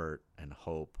comfort and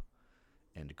hope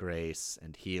and grace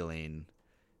and healing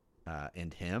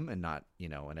in him, and not,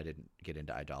 and I didn't get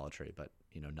into idolatry, but,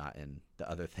 not in the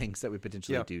other things that we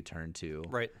potentially do turn to,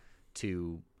 right,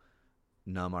 to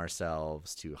numb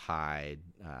ourselves, to hide,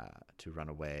 to run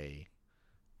away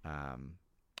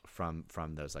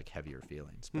from those like heavier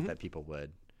feelings, but that people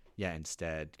would,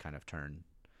 instead kind of turn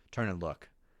and look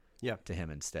to him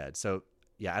instead. So,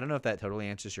 I don't know if that totally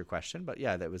answers your question, but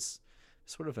that was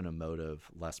sort of an emotive,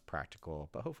 less practical,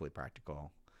 but hopefully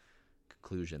practical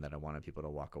conclusion that I wanted people to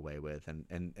walk away with.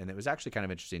 And it was actually kind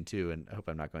of interesting too, and I hope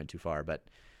I'm not going too far, but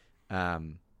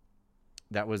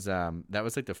that was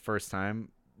like the first time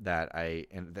that I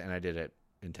did it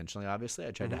intentionally, obviously.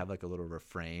 I tried to have like a little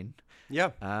refrain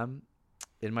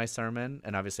in my sermon,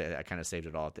 and obviously I kind of saved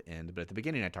it all at the end, but at the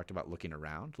beginning I talked about looking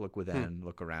around, look within,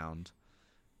 look around,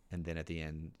 and then at the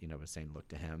end, was saying look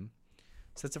to him.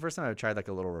 So it's the first time I've tried like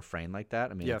a little refrain like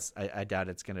that. I mean, I doubt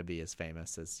it's going to be as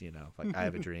famous as, like I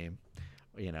have a dream,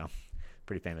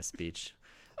 pretty famous speech,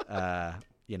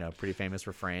 pretty famous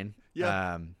refrain.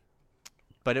 Yeah.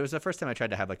 But it was the first time I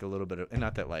tried to have like a little bit of, and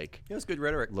not that like, it was good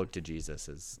rhetoric. Look to Jesus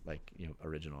is like,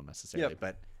 original necessarily,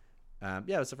 but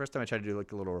it was the first time I tried to do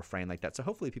like a little refrain like that. So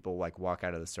hopefully people like walk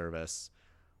out of the service,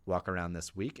 walk around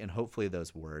this week, and hopefully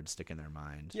those words stick in their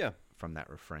mind from that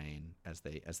refrain as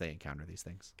they encounter these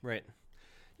things. Right.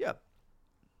 Yeah,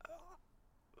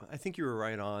 I think you were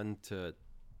right on to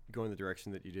go in the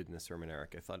direction that you did in the sermon,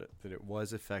 Eric. I thought that it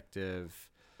was effective,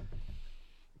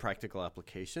 practical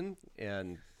application,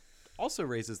 and also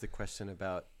raises the question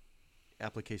about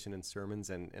application in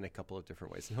sermons in a couple of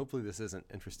different ways. And hopefully this isn't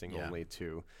interesting only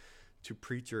to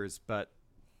preachers, but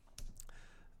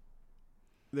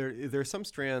there are some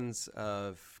strands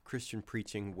of Christian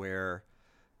preaching where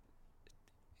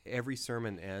every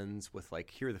sermon ends with like,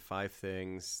 here are the 5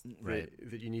 things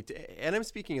that you need to, and I'm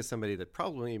speaking as somebody that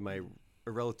probably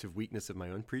a relative weakness of my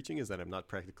own preaching is that I'm not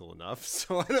practical enough.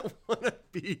 So I don't want to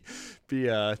be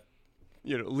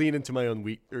lean into my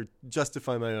own or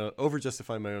over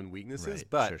justify my own weaknesses. Right.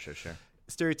 But sure.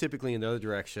 Stereotypically in the other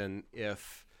direction,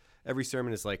 if every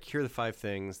sermon is like, here are the 5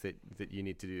 things that you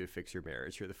need to do to fix your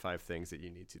marriage, here are the 5 things that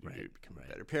you need to do to become a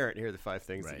better parent, here are the 5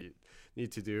 things that you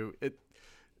need to do.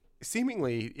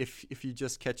 Seemingly, if you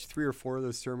just catch 3 or 4 of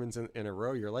those sermons in a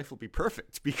row, your life will be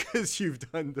perfect because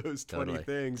you've done those 20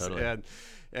 things, and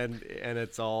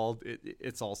it's all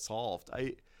solved.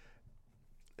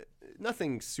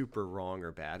 nothing super wrong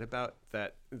or bad about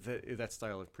that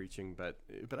style of preaching, but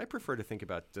I prefer to think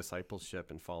about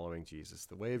discipleship and following Jesus,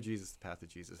 the way of Jesus, the path of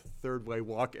Jesus, the third way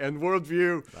walk and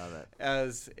worldview, Love it.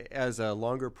 as a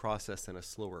longer process and a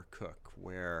slower cook,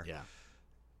 where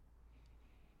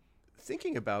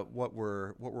thinking about what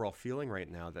we're all feeling right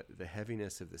now, that the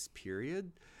heaviness of this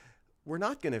period, we're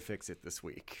not going to fix it this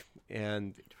week,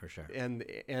 and for sure, and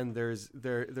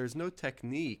there's no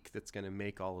technique that's going to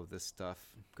make all of this stuff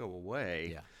go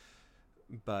away.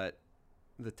 But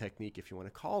the technique, if you want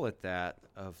to call it that,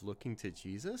 of looking to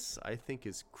Jesus, I think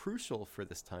is crucial for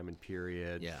this time and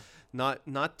period.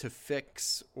 Not to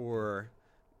fix or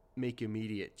make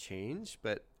immediate change,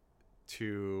 but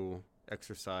to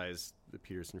exercise the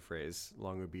Peterson phrase,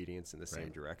 long obedience in the same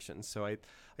direction. So I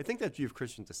think that view of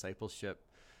Christian discipleship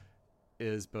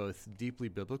is both deeply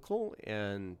biblical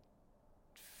and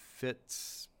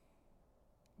fits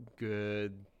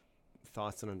good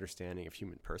thoughts and understanding of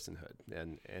human personhood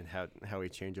and how we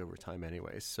change over time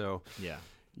anyway. So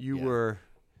you were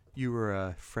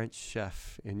a French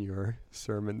chef in your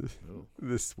sermon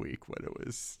this week when it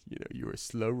was, you were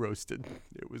slow roasted.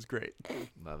 It was great.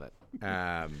 Love it.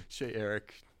 Chez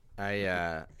Eric.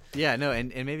 And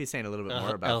maybe saying a little bit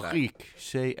more about that.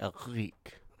 Chez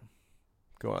Eric.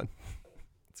 Go on.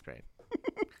 That's great.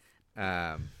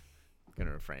 I'm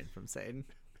gonna refrain from saying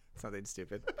something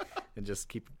stupid and just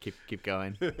keep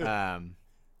going. I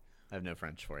have no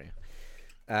French for you.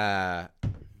 I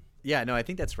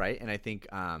think that's right, and I think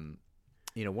one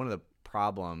of the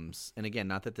problems, and again,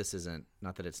 not that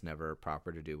it's never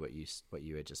proper to do what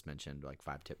you had just mentioned, like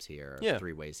 5 tips here,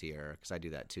 3 ways here, because I do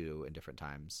that too in different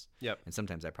times. And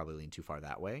sometimes I probably lean too far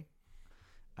that way.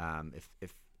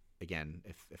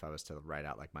 If I was to write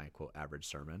out like my quote average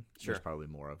sermon, there's probably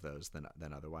more of those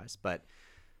than otherwise. But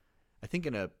I think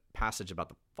in a passage about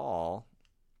the fall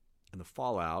and the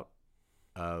fallout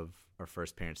of our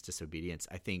first parents' disobedience,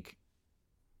 I think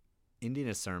ending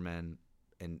a sermon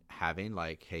and having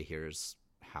like, hey, here's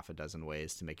half a dozen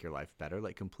ways to make your life better,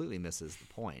 like completely misses the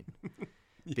point.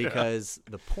 Because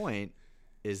the point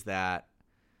is that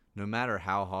no matter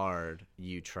how hard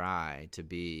you try to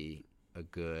be a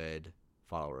good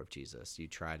follower of Jesus, you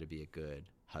try to be a good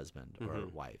husband or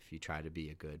wife, you try to be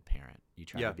a good parent, you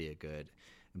try to be a good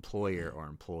employer or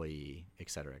employee, et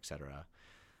cetera,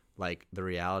 like the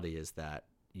reality is that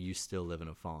you still live in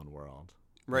a fallen world.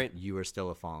 Right. Like, you are still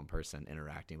a fallen person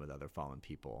interacting with other fallen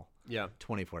people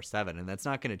 24/7, and that's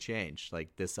not going to change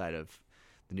like this side of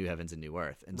the new heavens and new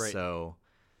earth. And so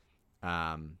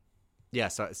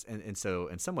so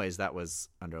in some ways that was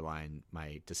underlying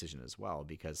my decision as well,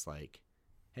 because like,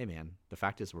 hey man, the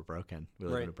fact is we're broken. We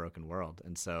live in a broken world.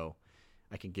 And so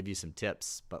I can give you some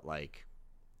tips, but like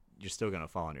you're still going to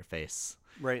fall on your face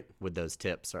with those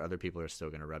tips, or other people are still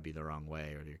going to rub you the wrong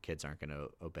way, or your kids aren't going to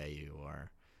obey you, or,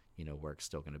 work's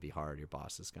still going to be hard. Your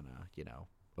boss is going to,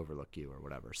 overlook you or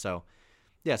whatever. So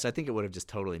so I think it would have just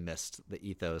totally missed the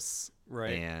ethos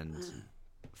and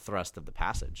thrust of the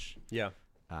passage.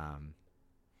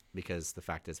 Because the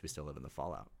fact is we still live in the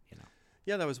fallout,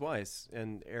 Yeah, that was wise.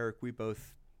 And Eric, we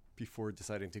both, before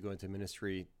deciding to go into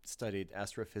ministry, studied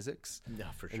astrophysics.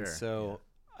 Yeah, for sure. And so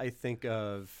I think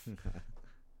of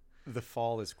the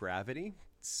fall as gravity.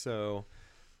 So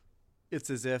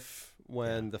it's as if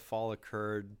when the fall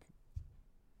occurred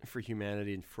for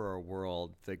humanity and for our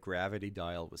world, the gravity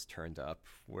dial was turned up,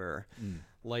 where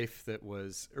life that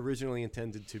was originally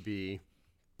intended to be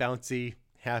bouncy,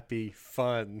 happy,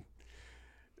 fun,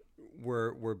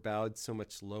 were bowed so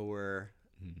much lower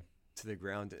to the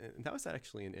ground. And that was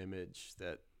actually an image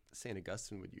that St.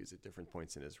 Augustine would use at different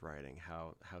points in his writing,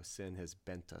 how sin has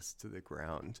bent us to the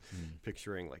ground,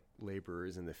 picturing like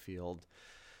laborers in the field.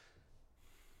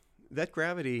 That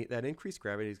gravity, that increased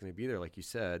gravity is going to be there, like you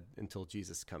said, until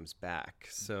Jesus comes back.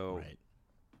 So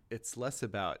it's less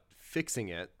about fixing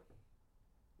it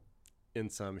in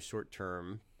some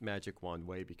short-term magic wand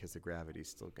way, because the gravity is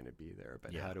still going to be there.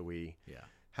 But how do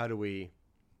we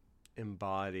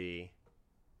embody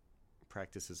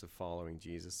practices of following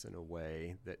Jesus in a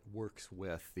way that works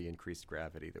with the increased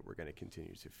gravity that we're going to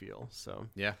continue to feel? So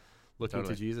looking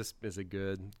to Jesus is a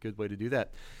good way to do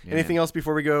that. Anything else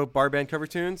before we go bar band cover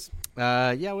tunes? What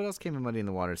else came in Muddy in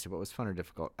the Waters? What was fun or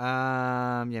difficult?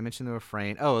 I mentioned the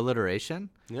refrain. Oh,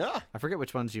 alliteration. Yeah. I forget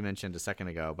which ones you mentioned a second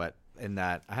ago, but in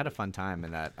that, I had a fun time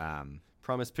in that.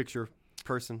 Promise picture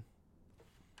person.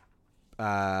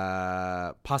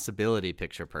 Possibility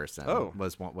picture person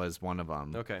was one of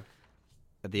them. Okay.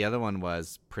 The other one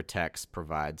was protects,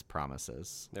 provides,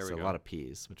 promises. There we go. A lot of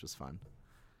P's, which was fun.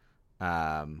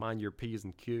 Mind your P's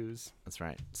and Q's. That's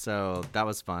right. So that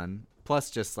was fun.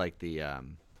 Plus just like the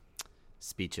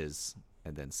speeches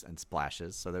and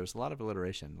splashes. So there was a lot of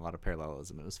alliteration, a lot of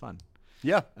parallelism. It was fun.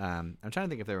 Yeah. I'm trying to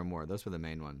think if there were more. Those were the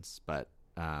main ones, but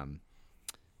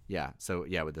yeah. So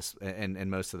yeah, with this and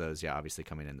most of those, yeah, obviously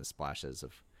coming in the splashes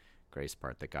of grace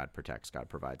part that God protects, God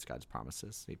provides, God's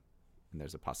promises. And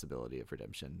there's a possibility of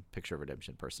redemption, picture of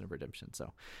redemption, person of redemption.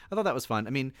 So I thought that was fun. I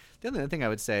mean, the other thing I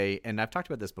would say, and I've talked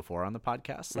about this before on the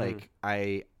podcast, like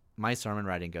my sermon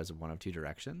writing goes in one of two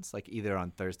directions. Like either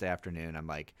on Thursday afternoon, I'm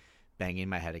like banging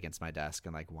my head against my desk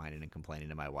and like whining and complaining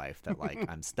to my wife that like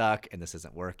I'm stuck and this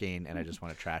isn't working and I just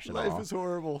want to trash it all. Life is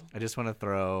horrible. I just want to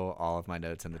throw all of my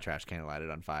notes in the trash can and light it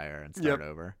on fire and start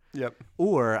over. Yep.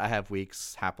 Or I have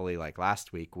weeks, happily like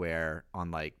last week, where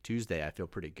on like Tuesday I feel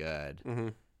pretty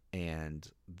good. And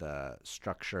the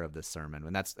structure of the sermon,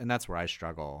 and that's where I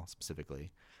struggle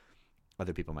specifically.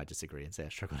 Other people might disagree and say I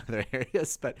struggle in other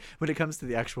areas, but when it comes to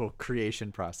the actual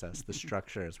creation process, the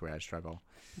structure is where I struggle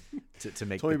to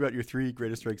make. Tell me about your 3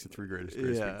 greatest strengths and 3 greatest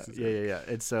weaknesses. Yeah.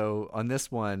 And so on this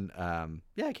one,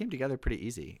 it came together pretty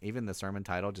easy. Even the sermon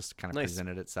title just kind of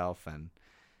presented itself, and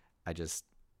I just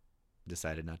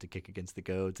decided not to kick against the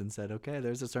goads and said, okay,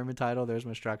 there's a sermon title, there's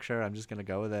my structure, I'm just going to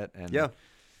go with it. And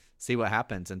see what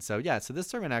happens. And so, so this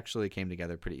sermon actually came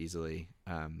together pretty easily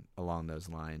along those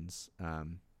lines.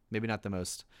 Maybe not the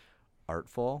most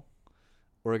artful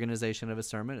organization of a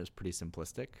sermon. It was pretty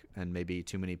simplistic and maybe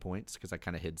too many points because I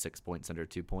kind of hid 6 points under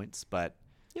 2 points. But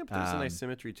but there's a nice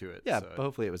symmetry to it. Yeah, so. But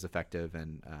hopefully it was effective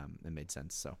and it made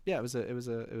sense. So yeah, it was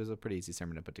a pretty easy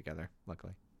sermon to put together.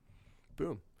 Luckily.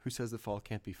 Boom. Who says the fall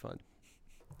can't be fun?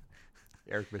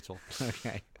 Eric Mitchell.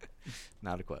 Okay.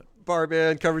 Not a quote. Bar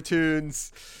band, cover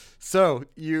tunes. So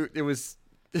it was,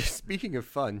 speaking of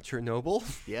fun, Chernobyl.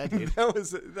 Yeah, dude. that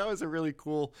was a really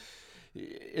cool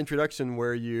introduction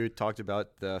where you talked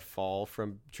about the fall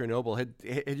from Chernobyl.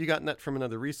 Had you gotten that from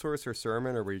another resource or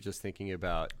sermon, or were you just thinking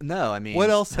about? No, I mean,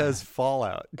 what else has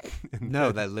fallout?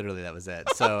 No, that was it.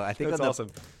 So I think that's awesome.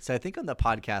 So I think on the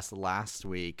podcast last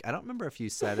week, I don't remember if you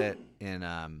said it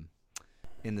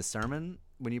in the sermon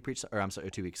when you preached, or I'm sorry,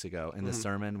 2 weeks ago in the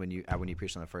sermon when you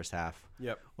preached on the first half,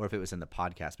 or if it was in the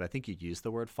podcast, but I think you used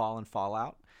the word fall and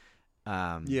fallout.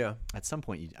 At some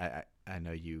point, I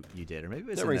know you did, or maybe it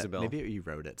was that rings a bell. Maybe you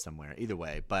wrote it somewhere. Either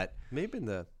way, but maybe in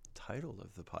the title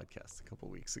of the podcast a couple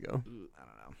weeks ago. I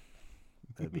don't know.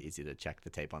 It'd be easy to check the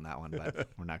tape on that one, but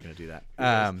we're not going to do that.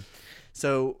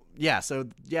 So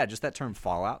just that term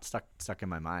fallout stuck in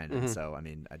my mind, and so I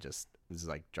mean, I just was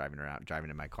like driving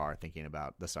in my car, thinking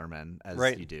about the sermon as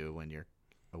you do when you're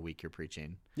a week you're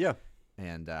preaching. Yeah.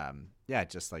 And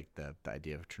just like the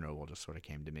idea of Chernobyl just sort of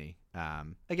came to me.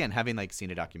 Again, having like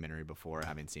seen a documentary before,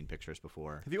 having seen pictures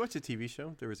before. Have you watched a TV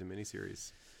show? There was a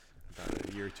miniseries about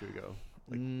a year or two ago,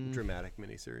 like dramatic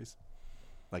miniseries.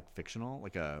 Like fictional,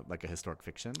 like a historic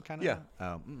fiction kind of. Yeah.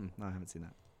 Oh, no, I haven't seen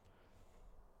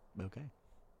that. Okay.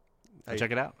 I'll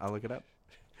check it out. I'll look it up.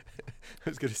 I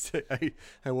was gonna say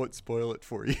I won't spoil it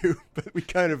for you, but we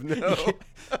kind of know.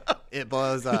 It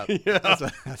blows up. Yeah,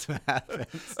 that's what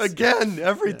happens again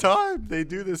every time they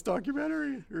do this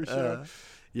documentary or show.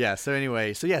 So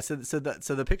anyway, so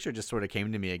the picture just sort of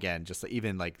came to me again, just like,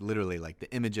 even like literally like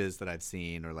the images that I've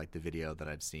seen or like the video that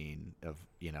I've seen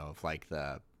of like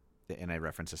and I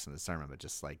reference this in the sermon, but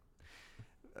just like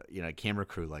camera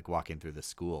crew like walking through the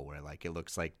school where like it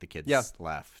looks like the kids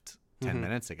left 10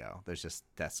 minutes ago. There's just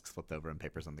desks flipped over and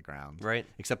papers on the ground. Right.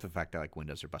 Except for the fact that like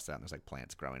windows are busted out and there's like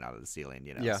plants growing out of the ceiling,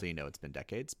 so it's been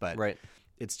decades. But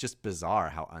it's just bizarre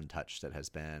how untouched it has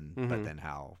been, but then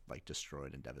how like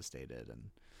destroyed and devastated, and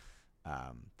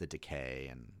the decay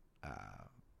and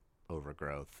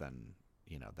overgrowth and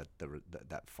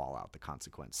that fallout, the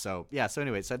consequence. So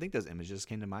anyway, I think those images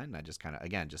came to mind, and I just kind of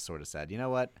again just sort of said, you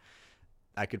know what,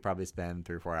 I could probably spend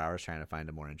 3 or 4 hours trying to find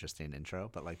a more interesting intro,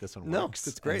 but like this one works.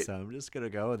 That's great. And so I'm just gonna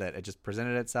go with it. It just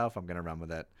presented itself. I'm gonna run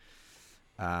with it.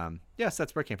 So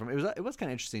that's where it came from. It was kind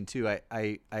of interesting too.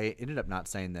 I ended up not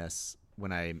saying this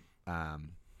when I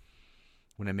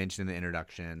mentioned in the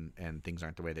introduction and things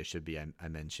aren't the way they should be. I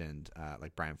mentioned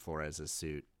like Brian Flores'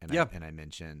 suit, and I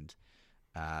mentioned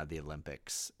the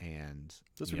Olympics, and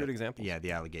those are good examples. Yeah,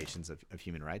 the allegations of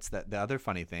human rights. The other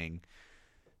funny thing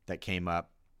that came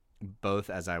up, both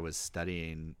as I was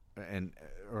studying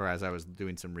or as I was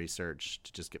doing some research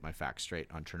to just get my facts straight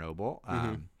on Chernobyl,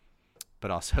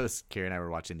 but also as Carrie and I were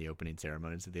watching the opening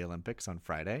ceremonies of the Olympics on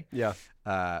Friday. Yeah.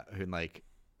 Like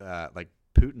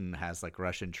Putin has like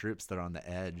Russian troops that are on the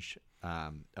edge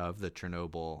of the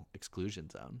Chernobyl exclusion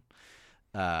zone.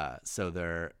 So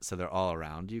they're all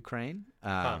around Ukraine.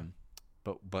 But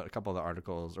a couple of the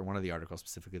articles, or one of the articles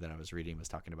specifically that I was reading, was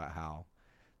talking about how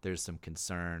there's some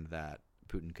concern that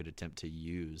Putin could attempt to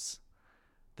use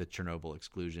the Chernobyl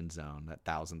exclusion zone, that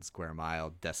 1,000 square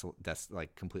mile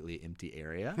like completely empty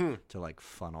area to like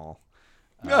funnel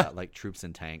like troops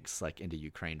and tanks like into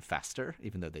Ukraine faster,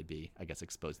 even though they'd be, I guess,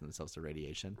 exposing themselves to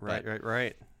radiation. Right.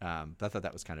 But I thought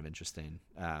that was kind of interesting.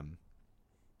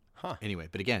 Anyway,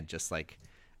 but again, just like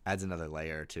adds another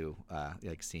layer to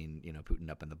like seeing, you know, Putin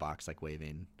up in the box, like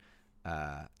waving,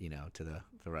 you know, to the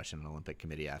Russian Olympic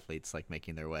Committee athletes, like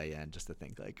making their way in, just to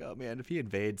think like, oh man, if he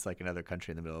invades like another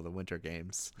country in the middle of the Winter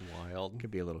Games, wild,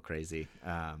 could be a little crazy.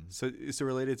 So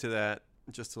related to that,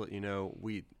 just to let you know,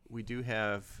 we do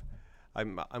have,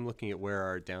 I'm looking at where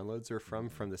our downloads are from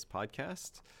this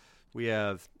podcast. We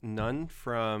have none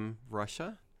from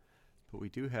Russia, but we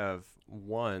do have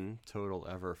one total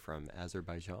ever from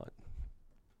Azerbaijan.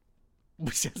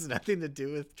 Which has nothing to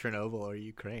do with Chernobyl or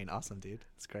Ukraine. Awesome, dude.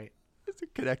 That's great. Is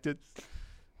it connected?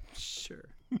 Sure.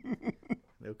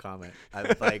 No comment.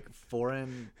 I like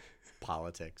foreign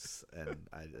politics, and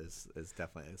is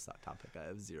definitely a topic I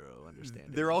have zero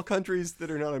understanding. They're all countries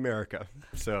that are not America.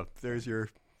 So there's your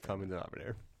common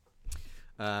denominator.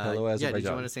 Hello, Azerbaijan. Yeah. Did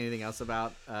you want to say anything else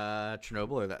about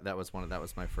Chernobyl, or that was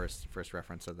my first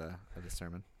reference of the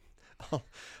sermon?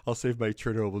 I'll save my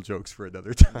Chernobyl jokes for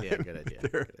another time. Yeah, good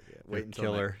idea. Wait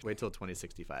till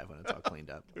 2065 when it's all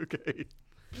cleaned up. Okay.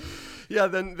 Yeah,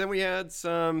 then we had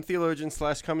some theologians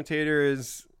 /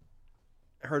 commentators.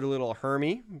 Heard a little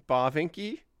Hermie,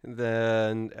 Bavincky,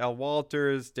 then Al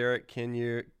Walters, Derek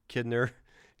Kidner, Kidner.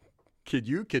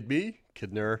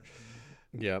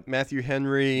 Yeah. Matthew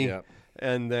Henry. Yeah.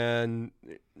 And then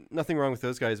nothing wrong with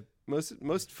those guys.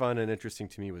 Most fun and interesting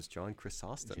to me was John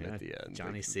Chrysostom at the end.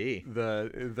 Johnny C.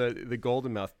 The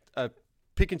golden mouth.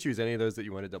 Pick and choose any of those that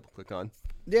you want to double click on.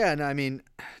 Yeah, no, I mean,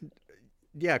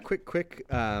 yeah, quick.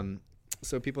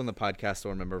 So people in the podcast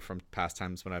will remember from past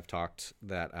times when I've talked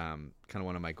that kind of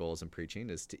one of my goals in preaching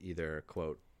is to either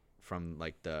quote from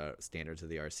like the standards of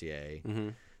the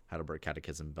RCA, Heidelberg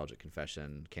Catechism, Belgic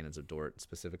Confession, Canons of Dort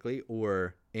specifically,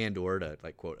 or to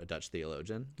like quote a Dutch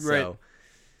theologian. Right. So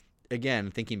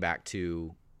again, thinking back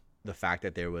to the fact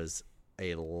that there was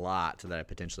a lot that I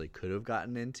potentially could have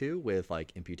gotten into with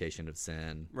like imputation of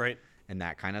sin, right, and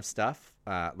that kind of stuff.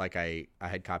 Like I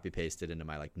had copy pasted into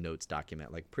my like notes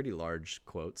document like pretty large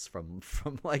quotes from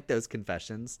like those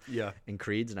confessions, and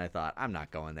creeds, and I thought I'm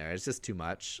not going there. It's just too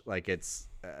much. Like it's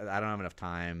I don't have enough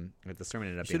time. The sermon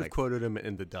ended up being should have quoted him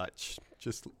in the Dutch.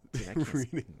 Just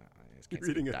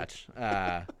reading Dutch.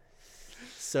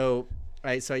 So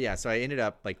I ended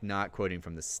up like not quoting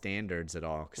from the standards at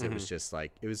all because it was just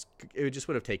like it just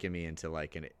would have taken me into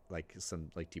like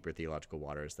some like deeper theological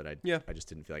waters that I just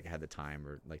didn't feel like I had the time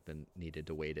or like the needed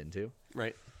to wade into.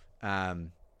 Right.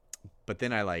 But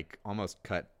then I like almost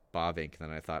cut Bavinck, and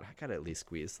then I thought I gotta at least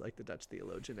squeeze like the Dutch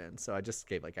theologian in. So I just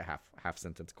gave like a half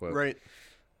sentence quote. Right.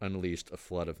 Unleashed a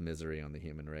flood of misery on the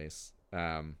human race.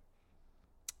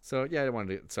 So yeah, I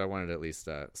wanted to at least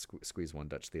squeeze one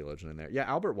Dutch theologian in there. Yeah,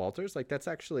 Albert Walters, like that's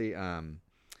actually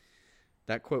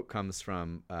that quote comes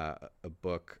from a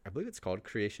book. I believe it's called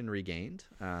Creation Regained,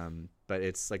 but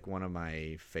it's like one of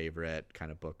my favorite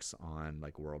kind of books on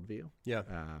like worldview. Yeah.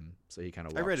 So he kind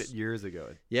of I read it years ago.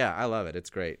 Yeah, I love it.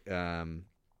 It's great. Yeah.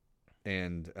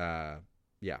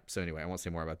 So anyway, I won't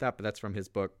say more about that, but that's from his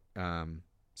book.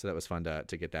 So that was fun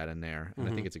to get that in there, and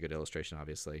I think it's a good illustration,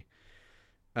 obviously.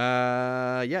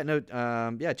 Johnny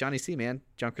C, man,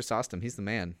 John Chrysostom, he's the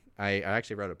man. I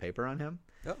actually wrote a paper on him.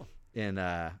 Oh. In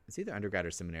it's either undergrad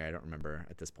or seminary. I don't remember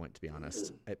at this point, to be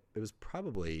honest. It was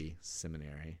probably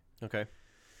seminary. Okay.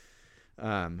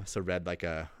 So read like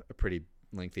a pretty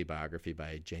lengthy biography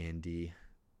by J.N.D.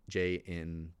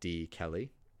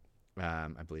 Kelly.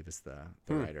 I believe is the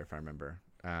writer, if I remember.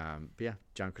 But yeah,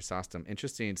 John Chrysostom,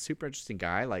 super interesting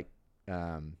guy. Like,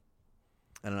 I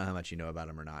don't know how much you know about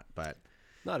him or not, but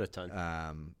not a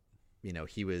ton.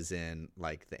 He was in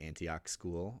like the Antioch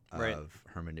school of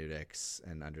hermeneutics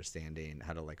and understanding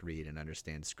how to like read and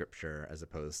understand scripture, as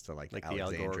opposed to like the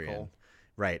Alexandrian,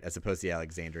 right? As opposed to the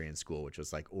Alexandrian school, which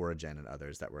was like Origen and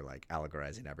others that were like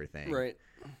allegorizing everything, right?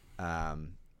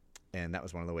 And that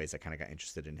was one of the ways I kind of got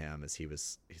interested in him, is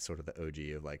he's sort of the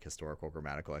OG of like historical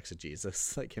grammatical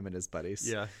exegesis, like him and his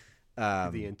buddies. Yeah. The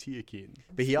Antiochian.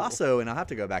 But he also, and I'll have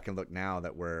to go back and look now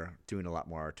that we're doing a lot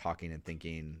more talking and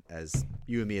thinking as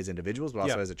you and me as individuals, but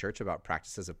also as a church, about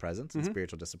practices of presence and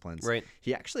spiritual disciplines. Right.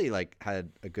 He actually like had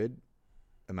a good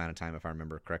amount of time, if I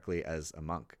remember correctly, as a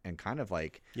monk, and kind of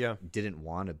like didn't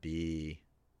want to be,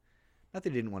 not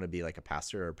that he didn't want to be like a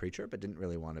pastor or a preacher, but didn't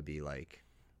really want to be like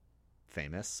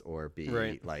famous or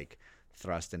be like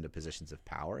thrust into positions of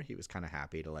power. He was kind of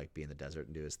happy to like be in the desert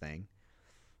and do his thing.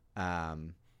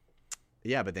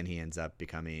 yeah, but then he ends up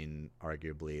becoming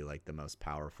arguably like the most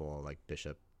powerful like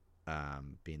bishop,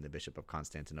 being the Bishop of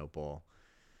Constantinople,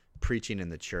 preaching in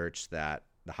the church that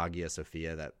the Hagia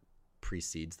Sophia that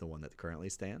precedes the one that currently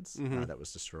stands, that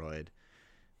was destroyed.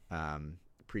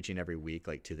 Preaching every week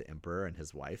like to the emperor and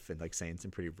his wife, and like saying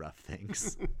some pretty rough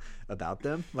things about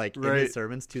them, like in his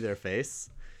sermons to their face.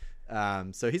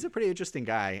 So he's a pretty interesting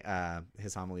guy.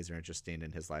 His homilies are interesting,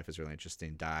 and his life is really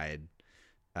interesting. Died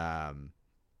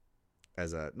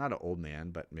as a not an old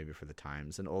man, but maybe for the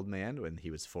times an old man, when he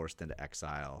was forced into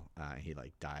exile. He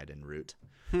like died en route,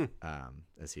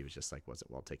 as he was just like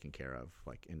wasn't well taken care of,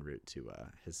 like en route to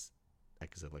his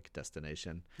exilic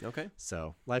destination. Okay.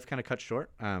 So life kind of cut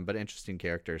short, but interesting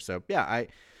character. So yeah,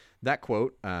 that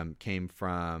quote came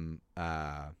from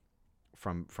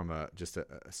just a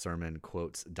sermon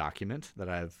quotes document that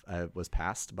I was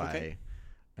passed by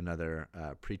another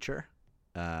preacher,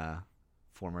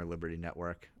 former Liberty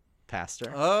Network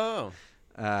pastor. Oh,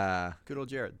 good old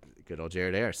Jared. Good old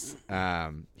Jared Ayers.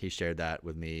 He shared that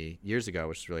with me years ago,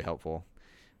 which is really helpful.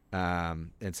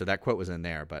 And so that quote was in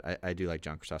there, but I do like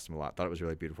John Chrysostom a lot. Thought it was a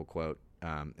really beautiful quote,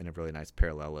 and a really nice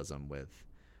parallelism with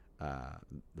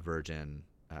the Virgin,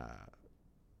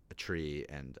 a tree,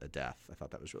 and a death. I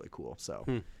thought that was really cool. So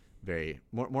very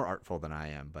more artful than I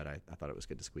am, but I thought it was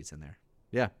good to squeeze in there.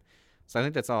 Yeah. So I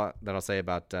think that's all that I'll say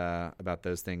about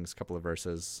those things. A couple of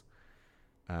verses,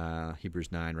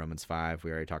 Hebrews 9, Romans 5,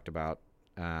 we already talked about.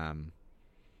 Yeah,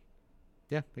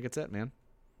 I think that's it, man,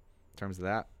 in terms of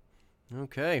that.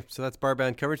 Okay, so that's Bar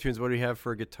Band Cover Tunes. What do you have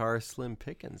for Guitar Slim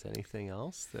Pickens? Anything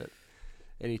else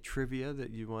any trivia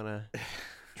that you want to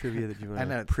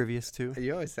previous to?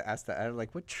 You always ask that. I'm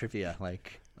like, what trivia?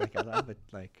 Like I don't have it.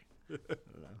 Like, I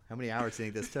don't know. How many hours do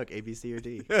you think this took? A, B, C, or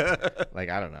D? Like,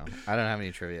 I don't know. I don't have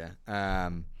any trivia.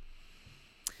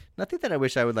 Nothing that I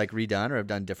wish I would like redone or have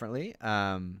done differently.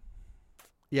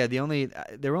 Yeah, there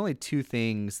were only two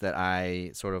things that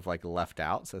I sort of like left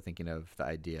out. So thinking of the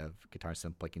idea of Guitar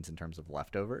Slim Pickens in terms of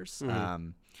leftovers.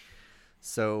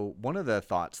 So one of the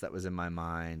thoughts that was in my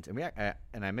mind, and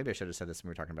maybe I should have said this when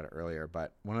we were talking about it earlier,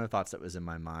 but one of the thoughts that was in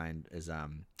my mind is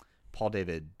Paul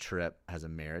David Tripp has a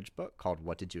marriage book called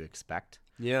What Did You Expect?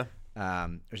 Yeah.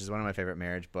 Which is one of my favorite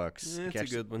marriage books. Yeah,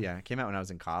 it's a good one. Yeah, it came out when I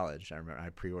was in college. I remember I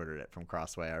pre-ordered it from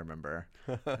Crossway. I remember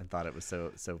and thought it was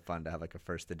so fun to have like a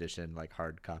first edition, like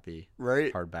hard copy,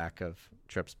 hardback of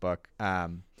Tripp's book.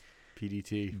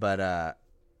 PDT.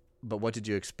 But what did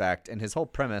you expect? And his whole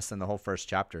premise and the whole first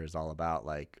chapter is all about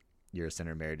like you're a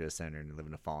sinner married to a sinner and you live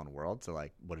in a fallen world. So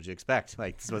like, what did you expect?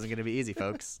 Like this wasn't going to be easy,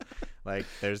 folks. Like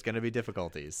there's going to be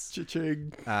difficulties.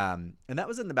 Cha-ching. And that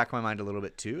was in the back of my mind a little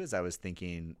bit too, as I was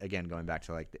thinking, again, going back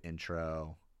to like the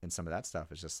intro and some of that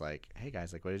stuff. It's just like, hey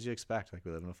guys, like what did you expect? Like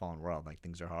we live in a fallen world. Like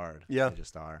things are hard. Yeah. They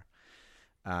just are.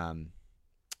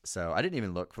 So I didn't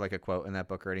even look for like a quote in that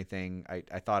book or anything.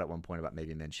 I thought at one point about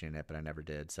maybe mentioning it, but I never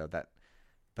did.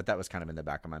 But that was kind of in the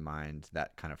back of my mind,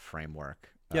 that kind of framework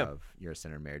of you're a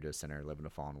sinner married to a sinner, live in a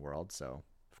fallen world. So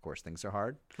of course things are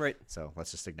hard. Right. So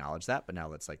let's just acknowledge that. But now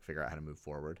let's like figure out how to move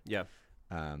forward. Yeah.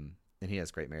 And he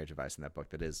has great marriage advice in that book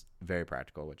that is very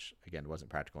practical, which again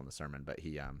wasn't practical in the sermon, but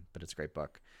but it's a great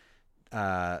book.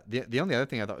 The only other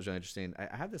thing I thought was really interesting,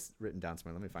 I have this written down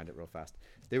somewhere. Let me find it real fast.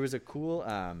 There was a cool,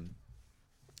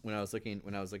 when I was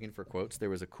looking for quotes, there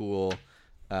was a cool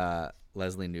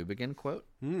Leslie Newbegin quote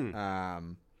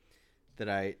that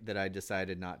I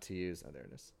decided not to use. Oh, there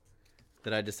it is.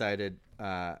 That I decided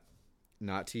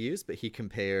not to use, but he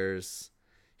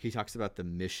talks about the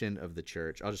mission of the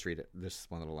church. I'll just read it. This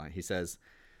one little line. He says,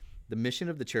 "The mission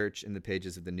of the church in the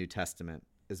pages of the New Testament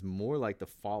is more like the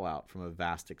fallout from a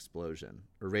vast explosion,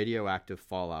 a radioactive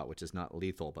fallout which is not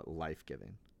lethal but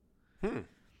life-giving."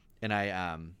 And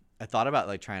I thought about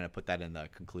like trying to put that in the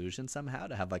conclusion somehow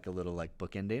to have like a little like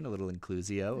bookending, a little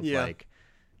inclusio of like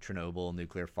Chernobyl,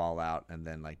 nuclear fallout, and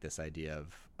then like this idea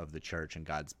of the church and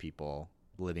God's people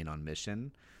living on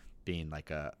mission being like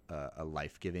a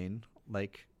life-giving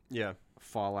like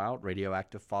fallout,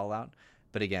 radioactive fallout.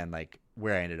 But again, like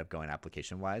where I ended up going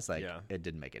application-wise, like it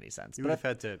didn't make any sense. You would have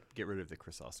had to get rid of the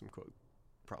Chrysostom quote,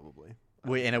 probably.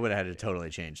 And I would have had to totally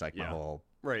change like my whole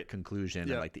conclusion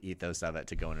and like the ethos of it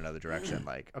to go in another direction.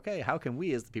 Like, okay, how can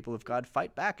we as the people of God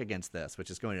fight back against this,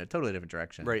 which is going in a totally different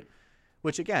direction. Right.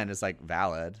 Which again is like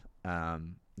valid.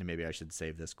 And maybe I should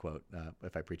save this quote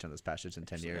if I preach on this passage in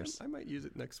 10 years. I might use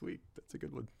it next week. That's a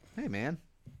good one. Hey, man.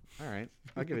 All right.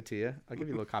 I'll give it to you. I'll give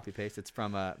you a little copy paste. It's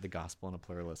from The Gospel in a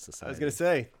Pluralist Society. I was going to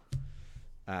say.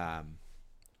 But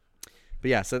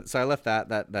yeah, so I left that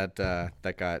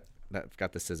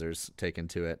got the scissors taken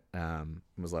to it,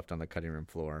 was left on the cutting room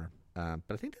floor. But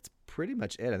I think that's pretty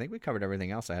much it. I think we covered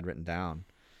everything else I had written down.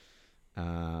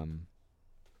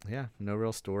 Yeah, no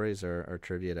real stories or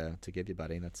trivia to give you,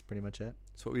 buddy. That's pretty much it.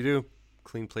 That's what we do.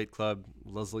 Clean Plate Club,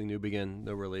 Leslie Newbegin,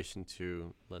 no relation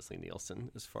to Leslie Nielsen,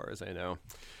 as far as I know.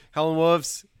 Howlin'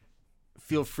 Wolves,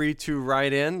 feel free to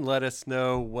write in. Let us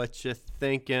know what you're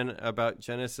thinking about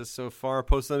Genesis so far.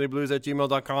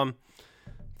 PostSundayBlues@gmail.com.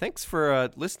 Thanks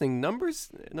for listening. Numbers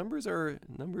are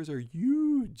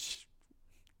huge.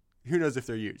 Who knows if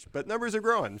they're huge, but numbers are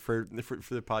growing for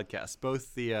the podcast.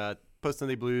 Both the Post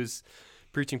Sunday Blues,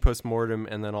 Preaching Postmortem,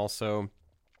 and then also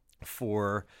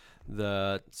for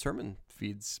the sermon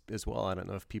feeds as well. I don't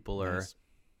know if people are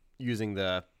using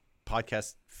the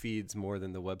podcast feeds more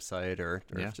than the website, or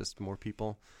if just more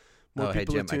people. Hey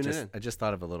Jim, I just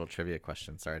thought of a little trivia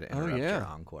question. Sorry to interrupt your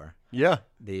encore. Yeah.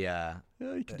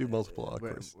 You can do multiple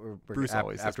encores. Bruce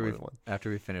always has more than one. After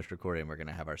we finish recording, we're going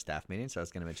to have our staff meeting. So I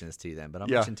was going to mention this to you then, but I'll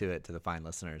mention it to the fine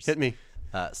listeners. Hit me.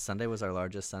 Sunday was our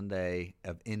largest Sunday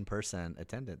of in-person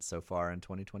attendance so far in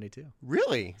 2022.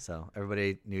 Really? So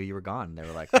everybody knew you were gone. They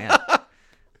were like, "Man,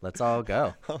 let's all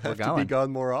go. I'll have to be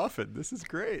gone more often. This is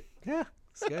great." Yeah,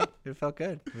 it's good. It felt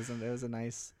good. It was a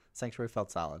nice sanctuary.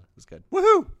 Felt solid. It was good.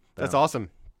 Woohoo! That's awesome.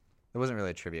 It wasn't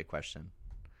really a trivia question.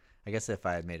 I guess if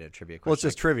I had made it a trivia question. Well, it's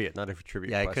just trivia, not a trivia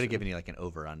question. Yeah, I could have given you like an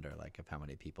over-under, like of how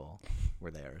many people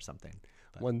were there or something.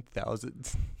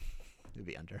 1,000. It'd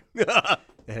be under. It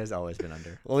has always been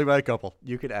under. Only by a couple.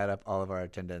 You could add up all of our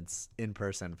attendance in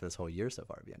person for this whole year so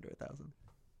far. It'd be under 1,000.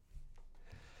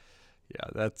 Yeah,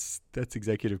 that's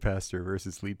executive pastor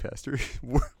versus lead pastor.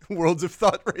 Worlds of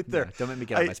thought right there. Yeah, don't make me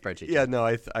get on my spreadsheet. Yeah, no,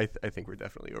 I think we're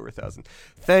definitely over 1,000.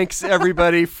 Thanks,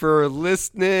 everybody, for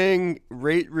listening.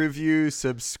 Rate, review,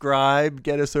 subscribe.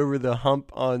 Get us over the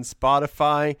hump on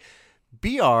Spotify.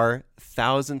 Be our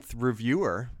 1,000th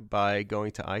reviewer by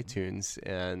going to iTunes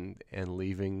and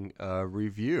leaving a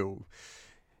review.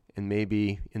 And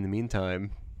maybe, in the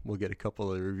meantime, we'll get a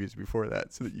couple of reviews before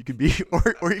that, so that you could be,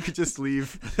 or you could just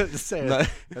leave. Just say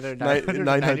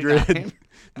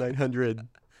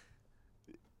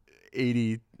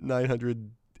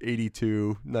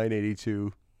 982,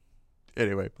 982.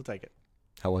 Anyway, we'll take it.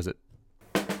 How was it?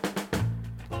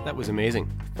 That was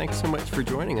amazing. Thanks so much for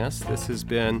joining us. This has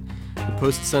been the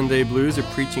Post Sunday Blues, a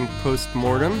Preaching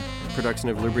Postmortem, production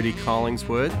of Liberty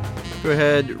Collingswood. Go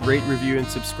ahead, rate, review, and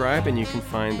subscribe, and you can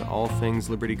find all things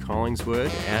Liberty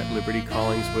Collingswood at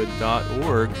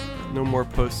libertycollingswood.org. No more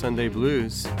Post Sunday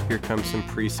Blues. Here comes some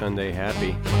pre-Sunday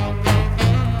happy.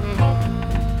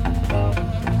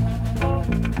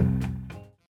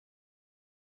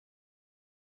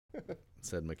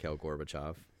 Said Mikhail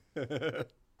Gorbachev.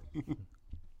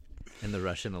 And the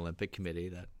Russian Olympic Committee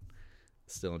that's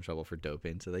still in trouble for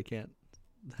doping, so they can't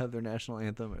have their national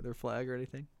anthem or their flag or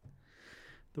anything.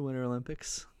 The Winter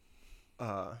Olympics.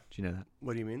 Do you know that?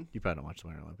 What do you mean? You probably don't watch the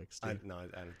Winter Olympics, do you? No, I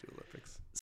don't do Olympics.